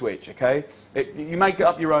back in Ipswich, okay? You make it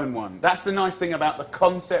up your own one. That's the nice thing about the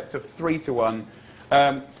concept of 3 to 1.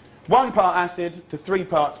 1 part acid to 3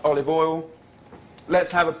 parts olive oil.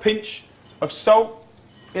 Let's have a pinch of salt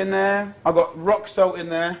in there. I've got rock salt in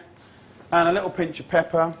there and a little pinch of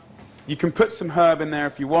pepper. You can put some herb in there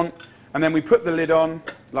if you want. And then we put the lid on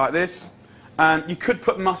like this. And you could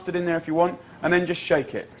put mustard in there if you want. And then just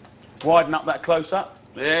shake it. Widen up that close-up.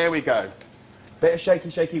 There we go. Bit of shaky,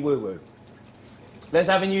 shaky, woo-woo. Let's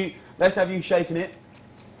have you shaking it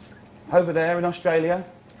over there in Australia.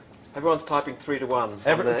 Everyone's typing 3 to 1.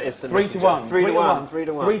 3 to 1. 3 to 1. 3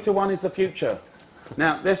 to 1. 3 to 1 is the future.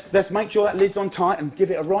 Now, let's make sure that lid's on tight and give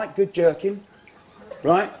it a right good jerking.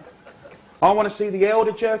 Right? I want to see the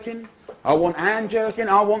elder jerking. I want Anne jerking.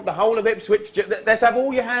 I want the whole of Ipswich. Let's have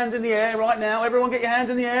all your hands in the air right now. Everyone get your hands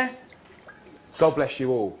in the air. God bless you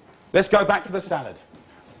all. Let's go back to the salad.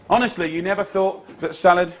 Honestly, you never thought that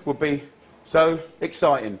salad would be so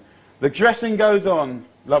exciting. The dressing goes on,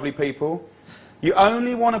 lovely people. You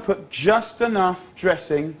only want to put just enough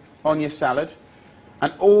dressing on your salad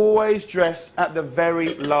and always dress at the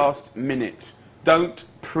very last minute. Don't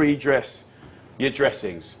pre-dress your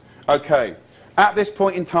dressings. Okay, at this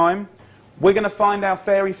point in time, we're going to find our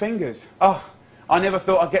fairy fingers. Oh, I never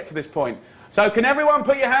thought I'd get to this point. So can everyone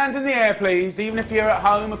put your hands in the air, please, even if you're at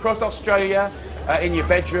home across Australia, in your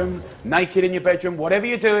bedroom, naked in your bedroom, whatever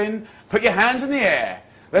you're doing, put your hands in the air.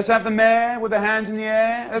 Let's have the Mayor with their hands in the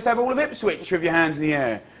air. Let's have all of Ipswich with your hands in the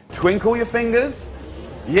air. Twinkle your fingers.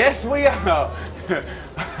 Yes, we are.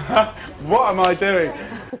 What am I doing?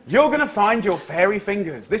 You're going to find your fairy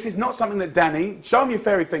fingers. This is not something that Danny... Show me your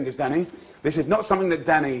fairy fingers, Danny. This is not something that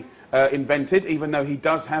Danny invented, even though he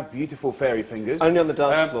does have beautiful fairy fingers. Only on the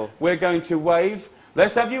dance floor. We're going to wave.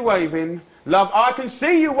 Let's have you waving. Love, I can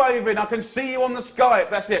see you waving. I can see you on the Skype.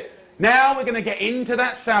 That's it. Now we're going to get into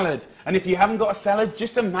that salad. And if you haven't got a salad,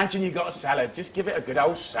 just imagine you got a salad. Just give it a good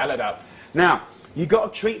old salad up. Now, you've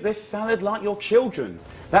got to treat this salad like your children.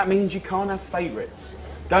 That means you can't have favourites.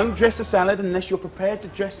 Don't dress a salad unless you're prepared to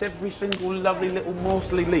dress every single lovely little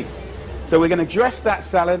morsely leaf. So we're going to dress that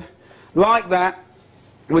salad like that.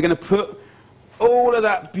 We're going to put all of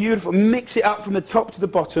that beautiful, mix it up from the top to the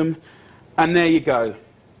bottom, and there you go.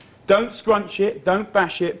 Don't scrunch it, don't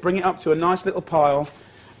bash it, bring it up to a nice little pile,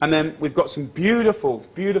 and then we've got some beautiful,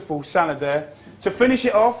 beautiful salad there. To finish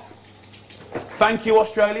it off, thank you,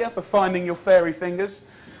 Australia, for finding your fairy fingers.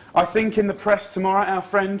 I think in the press tomorrow, our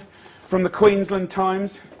friend from the Queensland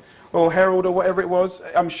Times, or Herald, or whatever it was,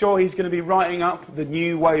 I'm sure he's going to be writing up the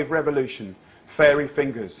new wave revolution, fairy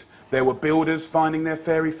fingers. There were builders finding their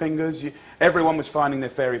fairy fingers. Everyone was finding their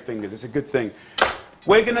fairy fingers. It's a good thing.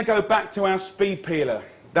 We're going to go back to our speed peeler.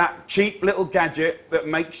 that cheap little gadget that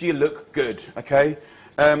makes you look good, okay?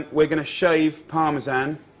 We're going to shave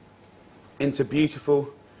Parmesan into beautiful...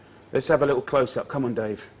 Let's have a little close-up. Come on,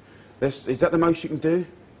 Dave. Is that the most you can do?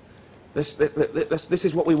 This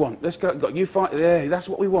is what we want. Let's go. You fight there. That's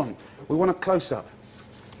what we want. We want a close-up.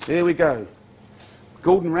 Here we go.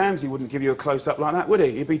 Gordon Ramsay wouldn't give you a close-up like that, would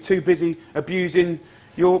he? He'd be too busy abusing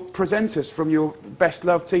your presenters from your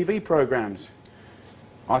best-loved TV programmes.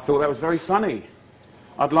 I thought that was very funny.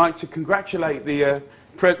 I'd like to congratulate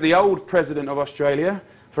the old President of Australia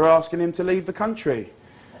for asking him to leave the country.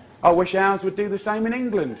 I wish ours would do the same in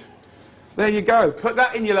England. There you go. Put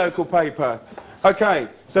that in your local paper. Okay,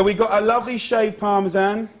 so we've got a lovely shaved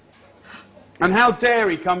Parmesan. And how dare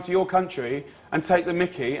he come to your country and take the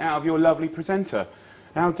mickey out of your lovely presenter?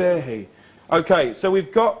 How dare he? Okay, so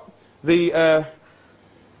we've got the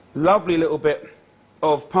lovely little bit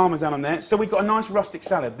of Parmesan on there. So we've got a nice rustic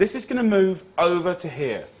salad. This is going to move over to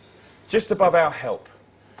here, just above our help.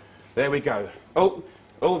 There we go. Oh,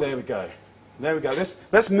 there we go. There we go.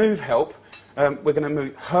 Let's move help. We're going to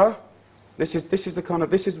move her. This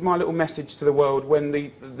is my little message to the world when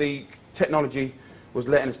the technology was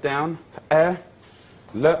letting us down. I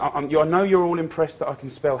know you're all impressed that I can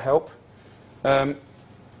spell help.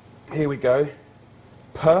 Here we go.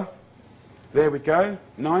 Per. There we go.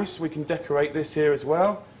 Nice. We can decorate this here as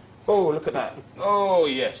well. Oh, look at that. Oh,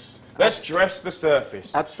 yes. Let's dress the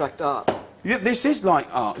surface. Abstract art. Yeah, this is like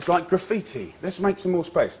art. It's like graffiti. Let's make some more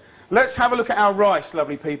space. Let's have a look at our rice,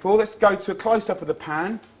 lovely people. Let's go to a close-up of the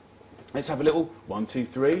pan. Let's have a little 1, 2,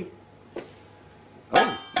 3.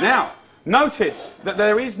 Oh, now, notice that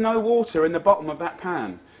there is no water in the bottom of that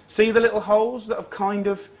pan. See the little holes that have kind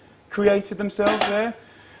of created themselves there?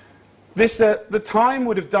 This, the time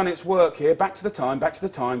would have done its work here. Back to the time,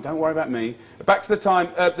 don't worry about me. Back to the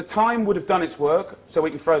time would have done its work, so we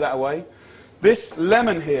can throw that away. This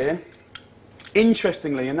lemon here,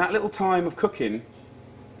 interestingly, in that little time of cooking,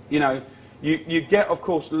 you know, you get, of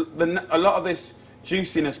course, a lot of this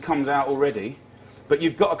juiciness comes out already, but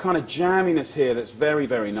you've got a kind of jamminess here that's very,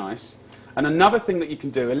 very nice. And another thing that you can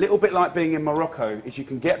do, a little bit like being in Morocco, is you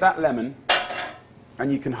can get that lemon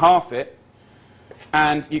and you can half it,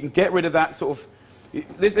 and you can get rid of that sort of...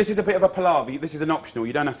 This is a bit of a palaver. This is an optional.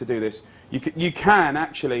 You don't have to do this. You can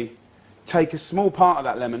actually take a small part of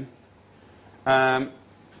that lemon,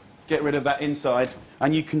 get rid of that inside,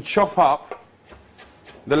 and you can chop up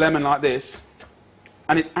the lemon like this,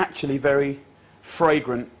 and it's actually very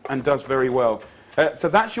fragrant and does very well. So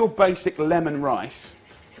that's your basic lemon rice.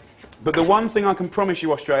 But the one thing I can promise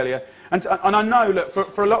you, Australia, and I know, look,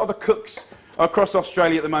 for a lot of the cooks across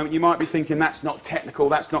Australia at the moment, you might be thinking that's not technical,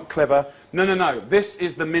 that's not clever. No, no, no. This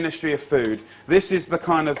is the Ministry of Food. This is the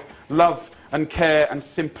kind of love and care and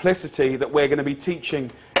simplicity that we're going to be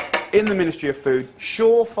teaching in the Ministry of Food.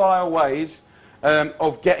 Surefire ways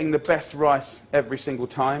of getting the best rice every single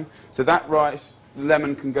time. So that rice,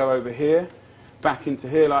 lemon can go over here, back into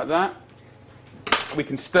here like that. We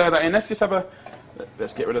can stir that in.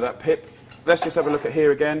 Let's get rid of that pip. Let's just have a look at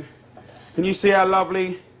here again. Can you see how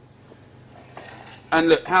lovely? And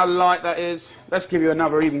look how light that is. Let's give you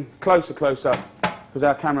another even closer close-up, because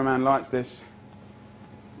our cameraman likes this.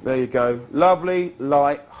 There you go. Lovely,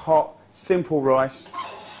 light, hot, simple rice.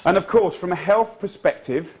 And of course, from a health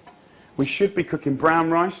perspective, we should be cooking brown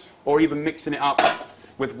rice, or even mixing it up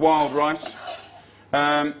with wild rice.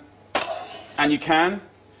 And you can,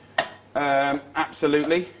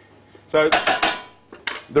 absolutely. So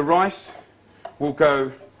the rice will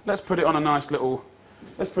go, let's put it on a nice little...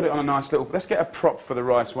 Let's get a prop for the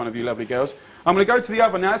rice, one of you lovely girls. I'm going to go to the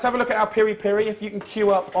oven now. Let's have a look at our piri piri. If you can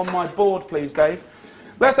queue up on my board, please, Dave.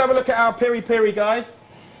 Let's have a look at our piri piri, guys.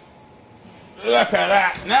 Look at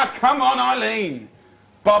that. Now, come on, Eileen.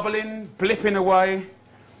 Bubbling, blipping away.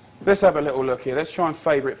 Let's have a little look here. Let's try and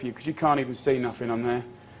favour it for you, because you can't even see nothing on there.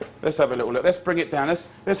 Let's have a little look. Let's bring it down.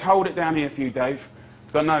 Let's hold it down here for you, Dave,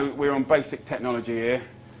 because I know we're on basic technology here.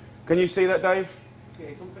 Can you see that, Dave?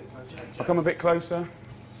 Yeah, come a bit closer. I'll come a bit closer.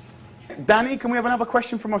 Danny, can we have another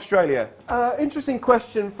question from Australia? Interesting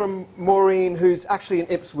question from Maureen, who's actually in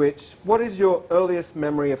Ipswich. What is your earliest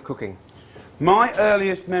memory of cooking? My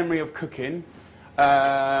earliest memory of cooking...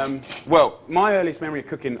 well, my earliest memory of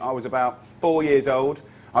cooking, I was about 4 years old.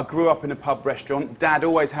 I grew up in a pub restaurant. Dad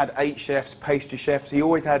always had 8 chefs, pastry chefs. He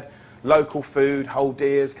always had local food, whole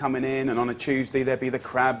deers coming in, and on a Tuesday there'd be the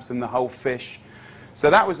crabs and the whole fish. So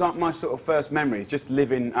that was like my sort of first memories, just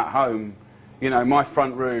living at home. You know, my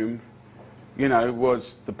front room, you know,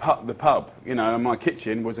 was the pub, you know, and my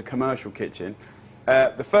kitchen was a commercial kitchen.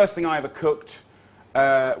 The first thing I ever cooked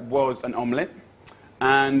was an omelette.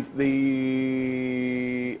 And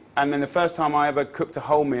then the first time I ever cooked a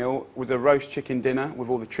whole meal was a roast chicken dinner with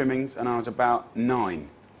all the trimmings, and I was about 9.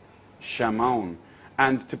 Chamon.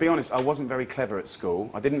 And to be honest, I wasn't very clever at school.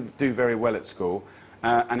 I didn't do very well at school.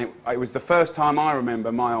 And it was the first time I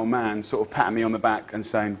remember my old man sort of patting me on the back and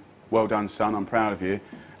saying, "Well done, son, I'm proud of you."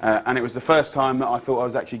 And it was the first time that I thought I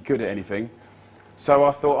was actually good at anything. So I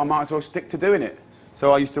thought I might as well stick to doing it.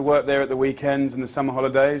 So I used to work there at the weekends and the summer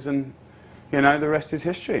holidays, and, you know, the rest is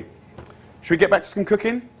history. Should we get back to some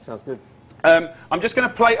cooking? Sounds good. I'm just going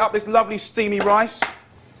to plate up this lovely steamy rice.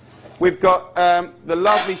 We've got the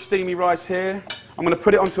lovely steamy rice here. I'm going to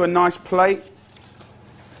put it onto a nice plate.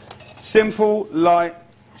 Simple, light,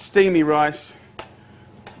 steamy rice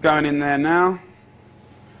going in there now.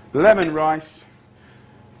 Lemon rice.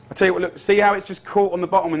 I'll tell you what, look, see how it's just caught on the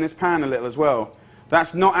bottom in this pan a little as well?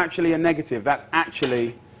 That's not actually a negative, that's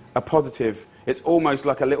actually a positive. It's almost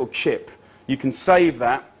like a little chip. You can save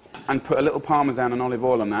that and put a little parmesan and olive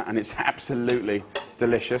oil on that, and it's absolutely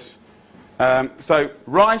delicious. So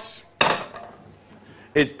rice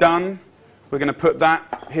is done. We're going to put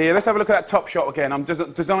that here. Let's have a look at that top shot again. I'm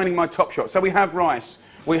just designing my top shot. So we have rice,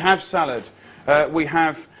 we have salad, we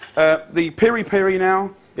have the piri piri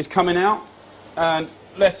now is coming out, and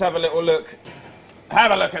let's have a little look.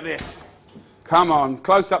 Have a look at this. Come on,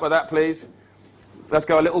 close up of that, please. Let's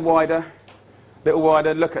go a little wider. Little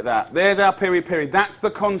wider, look at that. There's our piri piri. That's the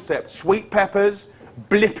concept. Sweet peppers,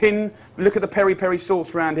 blipping. Look at the peri peri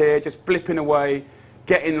sauce around here, just blipping away,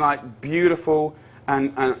 getting like beautiful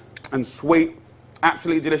and sweet.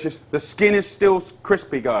 Absolutely delicious. The skin is still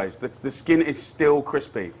crispy, guys. The skin is still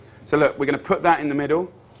crispy. So look, we're going to put that in the middle.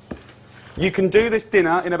 You can do this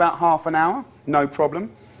dinner in about half an hour, no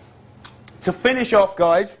problem. To finish off,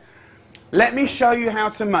 guys, let me show you how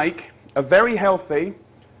to make a very healthy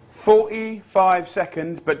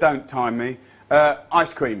 45-second, but don't time me,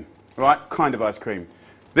 ice cream, right? Kind of ice cream.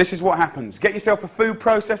 This is what happens. Get yourself a food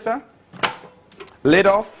processor, lid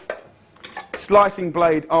off, slicing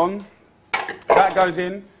blade on, that goes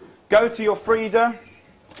in. Go to your freezer,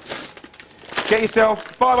 get yourself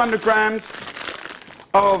 500 grams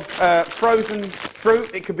of frozen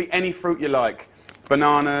fruit. It could be any fruit you like.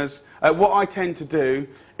 Bananas. What I tend to do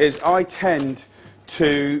is I tend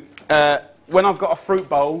to, when I've got a fruit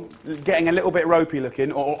bowl, getting a little bit ropey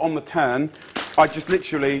looking, or on the turn, I just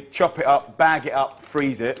literally chop it up, bag it up,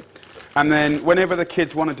 freeze it, and then whenever the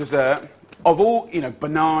kids want a dessert, of all, you know,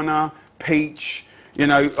 banana, peach, you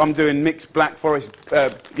know, I'm doing mixed black forest,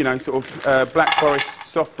 you know, sort of black forest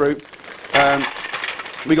soft fruit.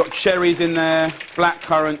 We got cherries in there, black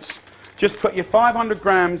currants. Just put your 500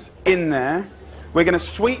 grams in there. We're going to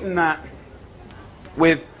sweeten that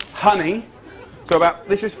with honey. So about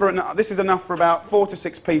this is enough for about 4 to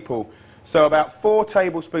 6 people. So about 4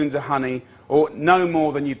 tablespoons of honey, or no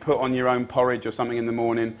more than you put on your own porridge or something in the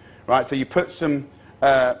morning, right? So you put some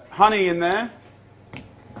honey in there,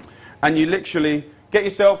 and you literally get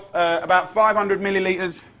yourself about 500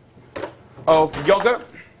 millilitres of yogurt.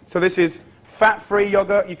 So this is fat-free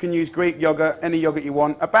yogurt. You can use Greek yogurt, any yogurt you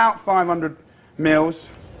want. About 500 mils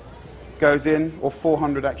goes in, or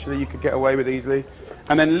 400 actually, you could get away with easily.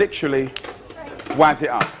 And then literally waz it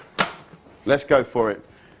up. Let's go for it.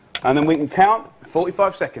 And then we can count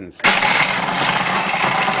 45 seconds.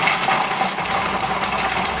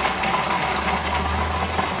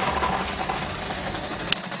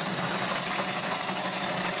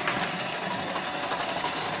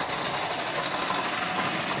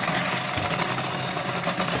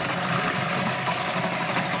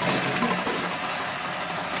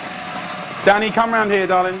 Danny, come round here,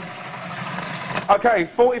 darling. Okay,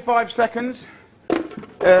 45 seconds.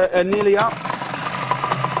 Nearly up.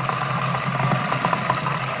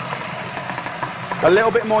 A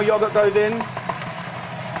little bit more yogurt goes in.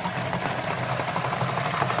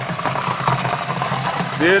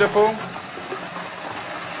 Beautiful.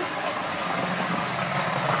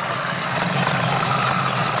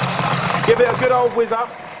 Give it a good old whiz up.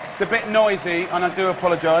 It's a bit noisy, and I do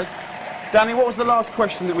apologise. Danny, what was the last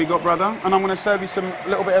question that we got, brother? And I'm going to serve you some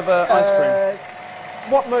little bit of ice cream.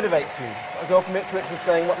 What motivates you? A girl from Ipswich was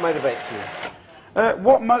saying, what motivates you?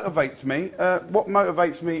 What motivates me? What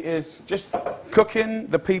motivates me is just cooking,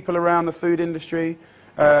 the people around the food industry.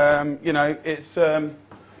 You know, it's I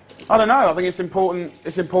don't know. I think it's important.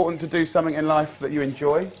 It's important to do something in life that you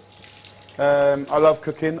enjoy. I love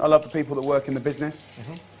cooking. I love the people that work in the business.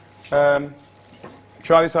 Mm-hmm.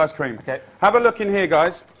 Try this ice cream. Okay. Have a look in here,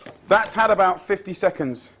 guys. That's had about 50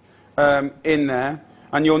 seconds in there,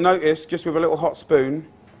 and you'll notice, just with a little hot spoon,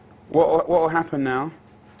 what will happen now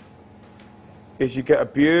is you get a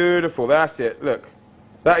beautiful, that's it, look.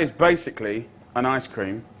 That is basically an ice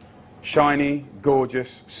cream. Shiny,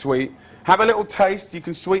 gorgeous, sweet. Have a little taste. You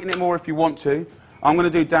can sweeten it more if you want to. I'm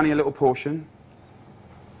going to do Danny a little portion.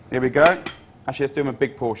 Here we go. Actually, let's do him a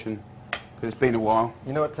big portion, because it's been a while.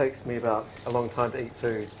 You know it takes me about a long time to eat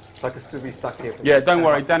food, so I could still be stuck here. Yeah, don't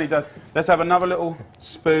worry, Danny does. Let's have another little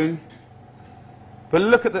spoon. But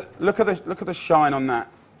look at the shine on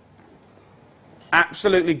that.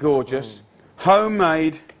 Absolutely gorgeous.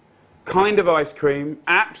 Homemade kind of ice cream,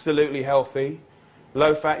 absolutely healthy.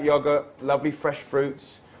 Low-fat yogurt, lovely fresh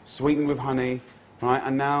fruits, sweetened with honey. Right,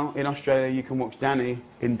 and now in Australia you can watch Danny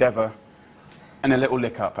endeavour and a little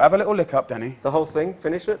lick up. Have a little lick up, Danny. The whole thing?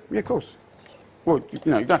 Finish it? Yeah, of course. Well, you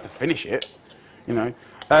know, you don't have to finish it. You know,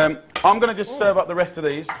 I'm going to just serve up the rest of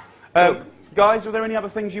these. Guys, were there any other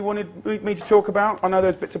things you wanted me to talk about? I know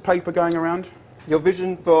there's bits of paper going around. Your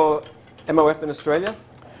vision for MOF in Australia?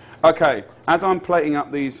 Okay, as I'm plating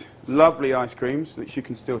up these lovely ice creams, which you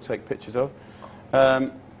can still take pictures of,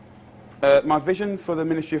 my vision for the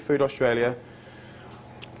Ministry of Food Australia,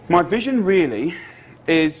 my vision really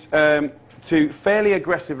is to fairly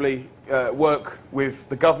aggressively work with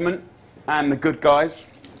the government and the good guys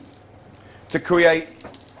to create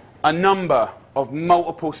a number of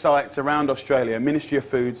multiple sites around Australia, Ministry of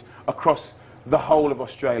Foods, across the whole of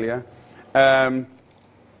Australia. I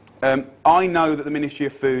know that the Ministry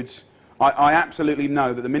of Foods, I absolutely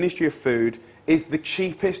know that the Ministry of Food is the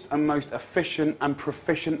cheapest and most efficient and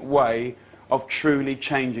proficient way of truly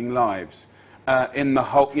changing lives in the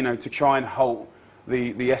whole, you know, to try and halt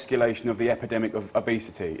the escalation of the epidemic of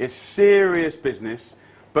obesity. It's serious business,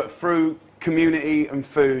 but through community and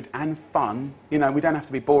food and fun, you know, we don't have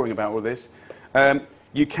to be boring about all this.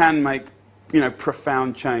 You can make, you know,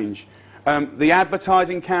 profound change. The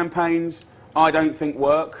advertising campaigns, I don't think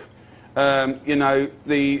work. You know,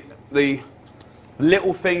 the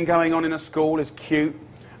little thing going on in a school is cute,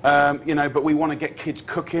 you know, but we want to get kids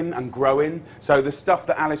cooking and growing. So the stuff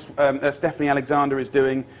that Stephanie Alexander is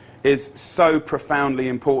doing is so profoundly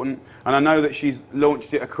important. And I know that she's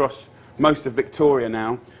launched it across most of Victoria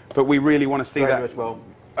now, but we really want to see Australia that. as well.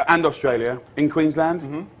 And Australia, in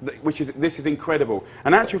Queensland, this is incredible.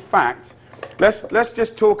 And actual fact, let's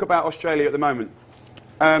just talk about Australia at the moment.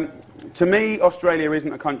 To me, Australia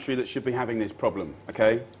isn't a country that should be having this problem.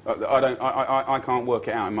 Okay, I can't work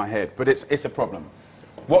it out in my head, but it's a problem.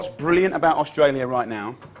 What's brilliant about Australia right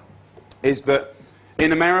now is that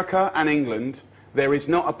in America and England, there is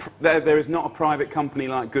not a private company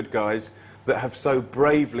like Good Guys that have so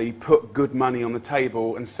bravely put good money on the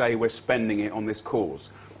table and say we're spending it on this cause.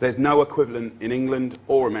 There's no equivalent in England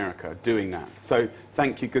or America doing that. So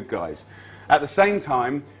thank you, Good Guys. At the same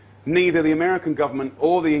time, neither the American government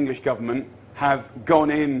or the English government have gone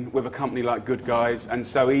in with a company like Good Guys and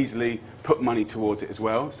so easily put money towards it as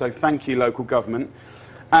well. So thank you, local government.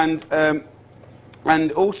 And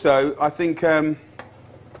also, I think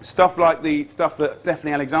stuff like the stuff that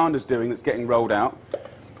Stephanie Alexander's doing that's getting rolled out,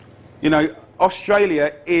 you know,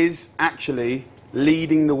 Australia is actually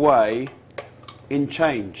leading the way in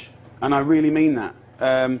change, and I really mean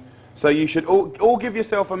that. So you should all give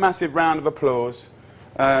yourself a massive round of applause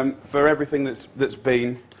for everything that's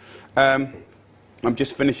been. I'm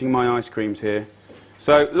just finishing my ice creams here.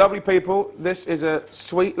 So, lovely people, this is a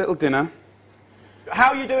sweet little dinner. How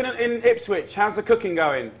are you doing in Ipswich? How's the cooking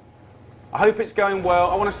going? I hope it's going well.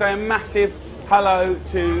 I want to say a massive hello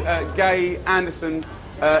to Gay Anderson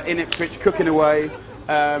in Ipswich, cooking away.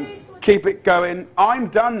 Keep it going. I'm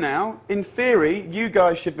done now. In theory, you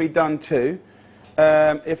guys should be done too,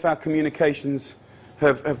 if our communications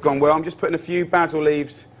have gone well. I'm just putting a few basil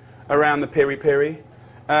leaves around the piri piri.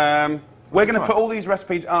 We're going to put all these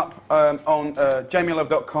recipes up on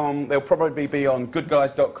jamielove.com. They'll probably be on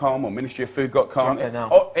goodguys.com or ministryoffood.com.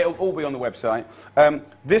 It'll all be on the website.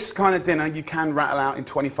 This kind of dinner you can rattle out in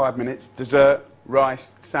 25 minutes. Dessert,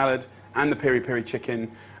 rice, salad, and the piri piri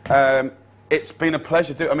chicken. It's been a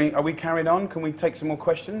pleasure. I mean, are we carried on? Can we take some more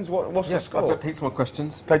questions? What's the score? I've got heaps more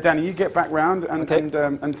questions. So, Danny, you get back round and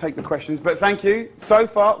take the questions. But thank you. So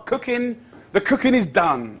far, the cooking is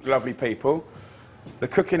done, lovely people. The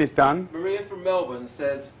cooking is done. Maria from Melbourne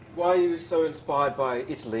says, why are you so inspired by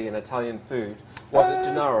Italy and Italian food? Was it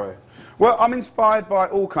Gennaro? Well, I'm inspired by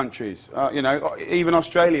all countries. You know, even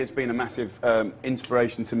Australia has been a massive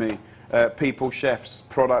inspiration to me. People, chefs,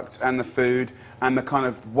 products, and the food, and the kind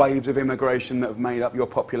of waves of immigration that have made up your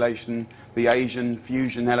population, the Asian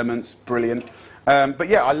fusion elements, brilliant. But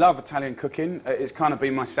yeah, I love Italian cooking. It's kind of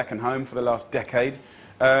been my second home for the last decade.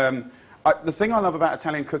 The thing I love about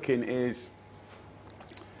Italian cooking is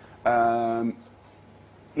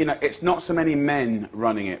you know, it's not so many men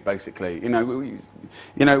running it, basically. You know,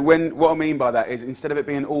 what I mean by that is instead of it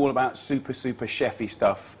being all about super chefy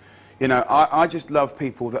stuff, you know, I just love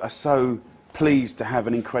people that are so pleased to have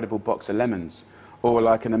an incredible box of lemons or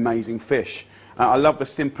like an amazing fish. I love the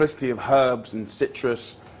simplicity of herbs and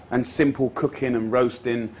citrus and simple cooking and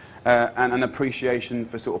roasting and an appreciation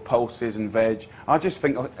for sort of pulses and veg. I just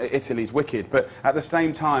think Italy's wicked. But at the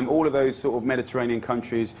same time, all of those sort of Mediterranean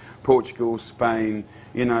countries, Portugal, Spain,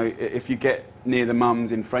 you know, if you get near the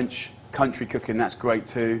mums in French country cooking, that's great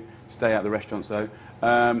too. Stay out of the restaurants though.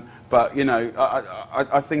 But, you know,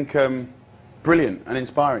 I think brilliant and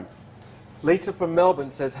inspiring. Lita from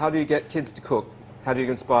Melbourne says, how do you get kids to cook? How do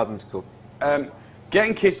you inspire them to cook?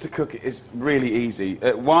 Getting kids to cook is really easy.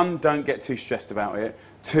 One, don't get too stressed about it.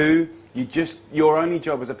 Two, your only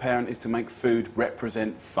job as a parent is to make food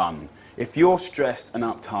represent fun. If you're stressed and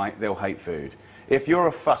uptight, they'll hate food. If you're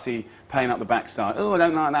a fussy, pain up the backside, oh, I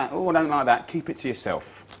don't like that, oh, I don't like that, keep it to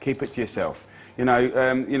yourself. Keep it to yourself. You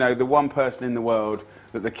know, the one person in the world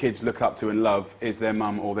that the kids look up to and love is their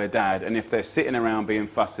mum or their dad, and if they're sitting around being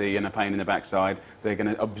fussy and a pain in the backside, they're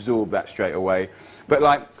going to absorb that straight away. But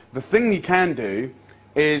like, the thing you can do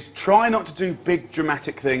is try not to do big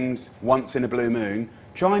dramatic things once in a blue moon.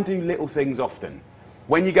 Try and do little things often.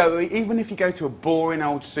 When you go, even if you go to a boring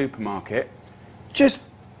old supermarket, just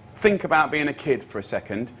think about being a kid for a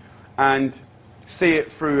second and see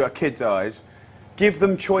it through a kid's eyes. Give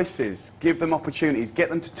them choices, give them opportunities, get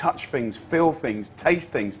them to touch things, feel things,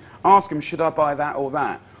 taste things. Ask them, should I buy that or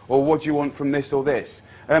that? Or what do you want from this or this?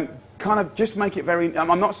 Kind of just make it very...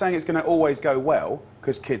 I'm not saying it's going to always go well,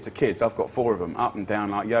 because kids are kids. I've got 4 of them, up and down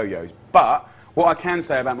like yo-yos. But what I can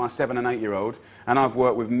say about my 7- and 8-year-old, and I've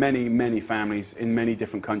worked with many families in many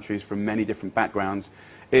different countries from many different backgrounds,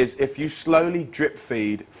 is if you slowly drip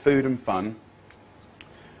feed food and fun,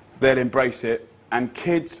 they'll embrace it. And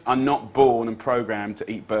kids are not born and programmed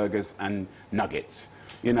to eat burgers and nuggets.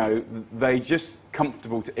 You know, they're just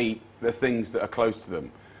comfortable to eat the things that are close to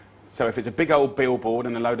them. So if it's a big old billboard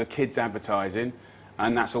and a load of kids advertising,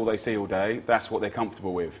 and that's all they see all day, that's what they're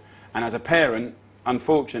comfortable with. And as a parent,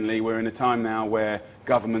 unfortunately, we're in a time now where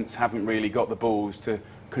governments haven't really got the balls to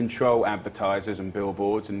control advertisers and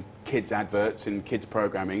billboards and kids' adverts and kids'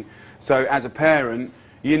 programming. So as a parent,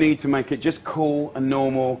 you need to make it just cool and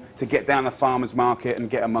normal to get down the farmer's market and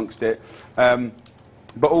get amongst it. But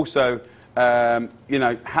also, you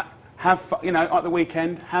know, have fun, you know, at the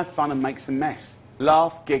weekend, have fun and make some mess.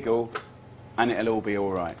 Laugh, giggle, and it'll all be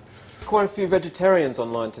all right. Quite a few vegetarians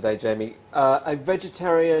online today, Jamie. A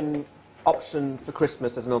vegetarian option for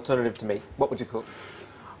Christmas as an alternative to meat, what would you cook?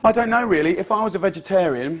 I don't know really. If I was a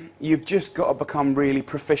vegetarian, you've just got to become really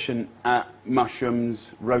proficient at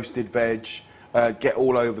mushrooms, roasted veg, get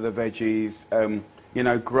all over the veggies, you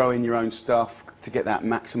know, growing your own stuff to get that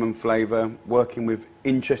maximum flavour, working with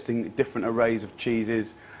interesting different arrays of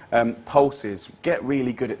cheeses, pulses. Get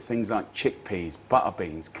really good at things like chickpeas, butter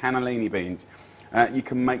beans, cannellini beans. You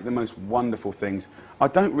can make the most wonderful things. I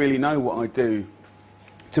don't really know what I do.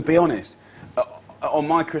 To be honest, on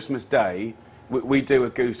my Christmas day, we do a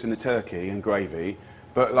goose and a turkey and gravy,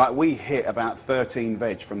 but like we hit about 13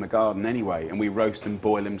 veg from the garden anyway, and we roast them,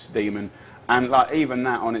 boil them, steam them, and like even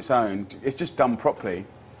that on its own, it's just done properly.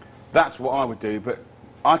 That's what I would do, but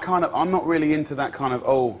I'm not really into that kind of,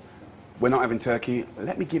 oh, we're not having turkey,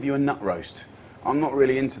 let me give you a nut roast. I'm not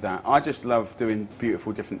really into that. I just love doing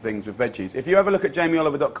beautiful different things with veggies. If you ever look at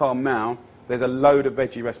jamieoliver.com now, there's a load of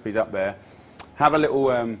veggie recipes up there. Have a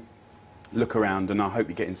little look around and I hope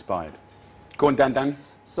you get inspired. Go on, Dan.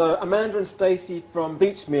 So Amanda and Stacey from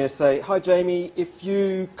Beachmere say, hi Jamie, if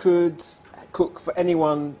you could cook for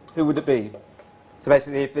anyone, who would it be? So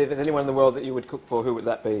basically, if there's anyone in the world that you would cook for, who would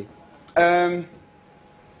that be? Oh,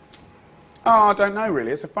 I don't know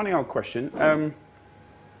really. It's a funny old question.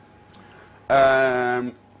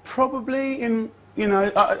 Probably in, you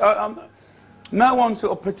know, no one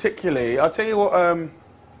sort of particularly. I'll tell you what,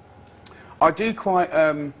 I do quite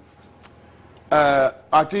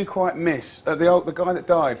miss the guy that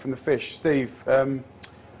died from the fish, Steve.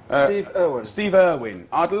 Steve Irwin. Steve Irwin.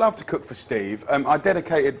 I'd love to cook for Steve. I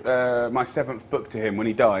dedicated my 7th book to him when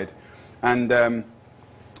he died, and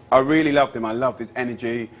I really loved him. I loved his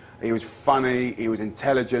energy. He was funny. He was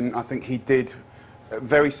intelligent. I think he did a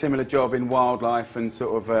very similar job in wildlife and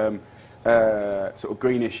sort of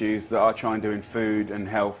green issues that I try and do in food and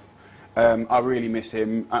health. I really miss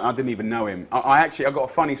him. I didn't even know him. I've got a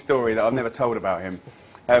funny story that I've never told about him.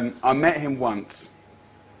 I met him once,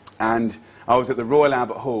 and I was at the Royal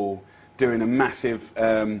Albert Hall doing a massive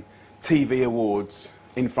TV awards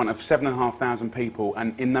in front of 7,500 people,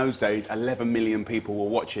 and in those days, 11 million people were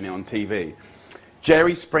watching it on TV.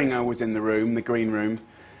 Jerry Springer was in the room, the green room,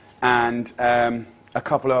 and a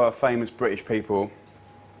couple of other famous British people,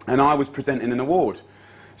 and I was presenting an award.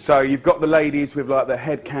 So you've got the ladies with like the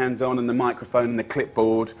head cans on and the microphone and the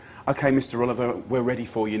clipboard. Okay, Mr. Oliver, we're ready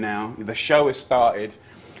for you now. The show has started.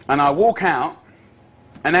 And I walk out,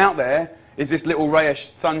 and out there is this little ray of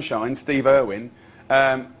sunshine, Steve Irwin,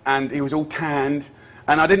 and he was all tanned,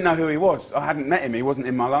 and I didn't know who he was. I hadn't met him. He wasn't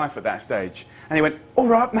in my life at that stage. And he went, "All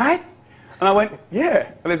right, mate." And I went, "Yeah."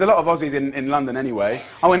 And there's a lot of Aussies in London anyway.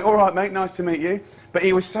 I went, "All right, mate, nice to meet you." But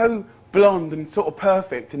he was so blonde and sort of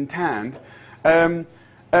perfect and tanned.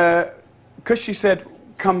 Because she said,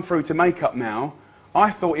 "Come through to makeup now," I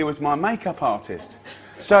thought he was my makeup artist.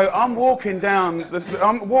 So I'm walking down the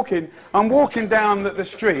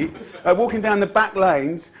street, walking down the back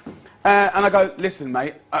lanes, and I go, "Listen,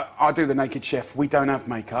 mate, I do the Naked Chef. We don't have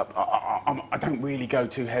makeup. I don't really go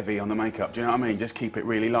too heavy on the makeup. Do you know what I mean? Just keep it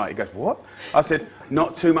really light." He goes, "What?" I said,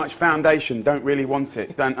 "Not too much foundation. Don't really want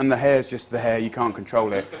it. And the hair's just the hair. You can't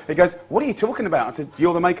control it." He goes, "What are you talking about?" I said,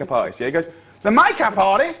 "You're the makeup artist." Yeah. He goes, "The makeup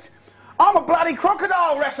artist? I'm a bloody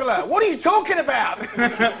crocodile wrestler. What are you talking about?"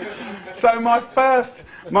 So my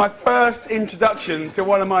first introduction to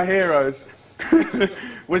one of my heroes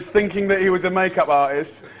was thinking that he was a makeup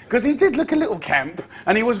artist, because he did look a little camp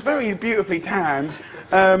and he was very beautifully tanned,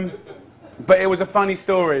 but it was a funny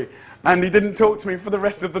story, and he didn't talk to me for the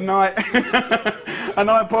rest of the night.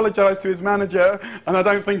 And I apologised to his manager, and I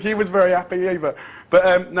don't think he was very happy either.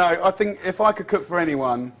 But no, I think if I could cook for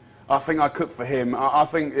anyone, I think I'd cook for him. I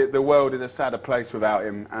think the world is a sadder place without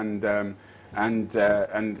him, and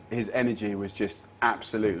his energy was just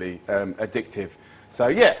absolutely addictive. So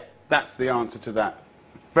yeah, that's the answer to that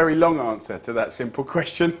very long answer to that simple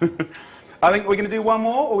question. I think we're going to do one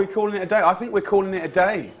more, or are we calling it a day? I think we're calling it a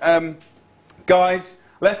day. Guys,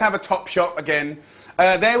 let's have a top shot again.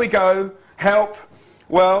 There we go. Help.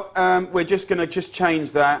 Well, we're just going to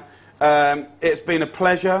change that. It's been a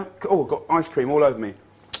pleasure. Oh, I've got ice cream all over me.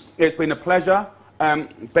 It's been a pleasure.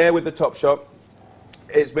 Bear with the top shot.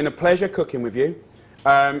 It's been a pleasure cooking with you.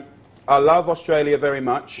 I love Australia very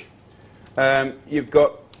much. You've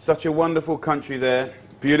got such a wonderful country there,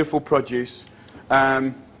 beautiful produce.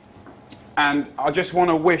 And I just want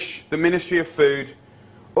to wish the Ministry of Food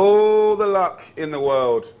all the luck in the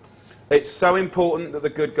world. It's so important that the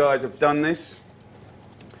good guys have done this.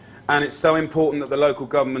 And it's so important that the local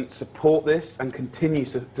government support this and continue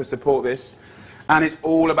to support this. And it's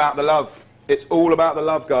all about the love. It's all about the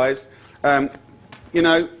love, guys. You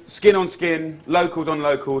know, skin on skin, locals on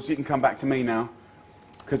locals. You can come back to me now,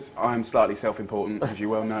 because I am slightly self-important, as you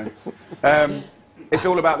well know. It's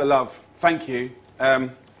all about the love. Thank you.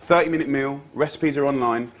 30-minute meal. Recipes are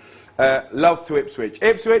online. Love to Ipswich.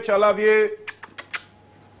 Ipswich, I love you.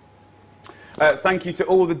 Thank you to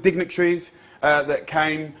all the dignitaries that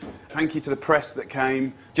came. Thank you to the press that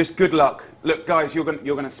came. Just good luck. Look, guys, you're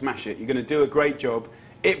going to smash it. You're going to do a great job.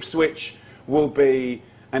 Ipswich will be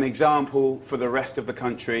an example for the rest of the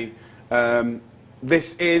country.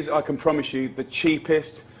 This is, I can promise you, the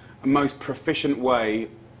cheapest and most proficient way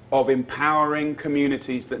of empowering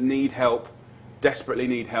communities that need help, desperately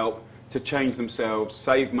need help, to change themselves,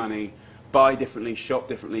 save money, buy differently, shop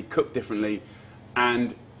differently, cook differently,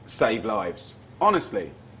 and save lives.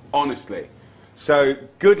 Honestly, honestly. So,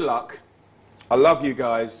 good luck. I love you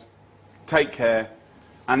guys. Take care.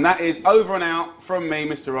 And that is over and out from me,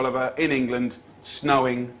 Mr. Oliver, in England,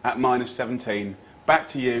 snowing at -17. Back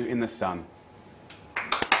to you in the sun.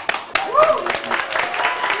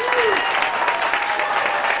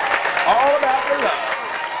 All about the love.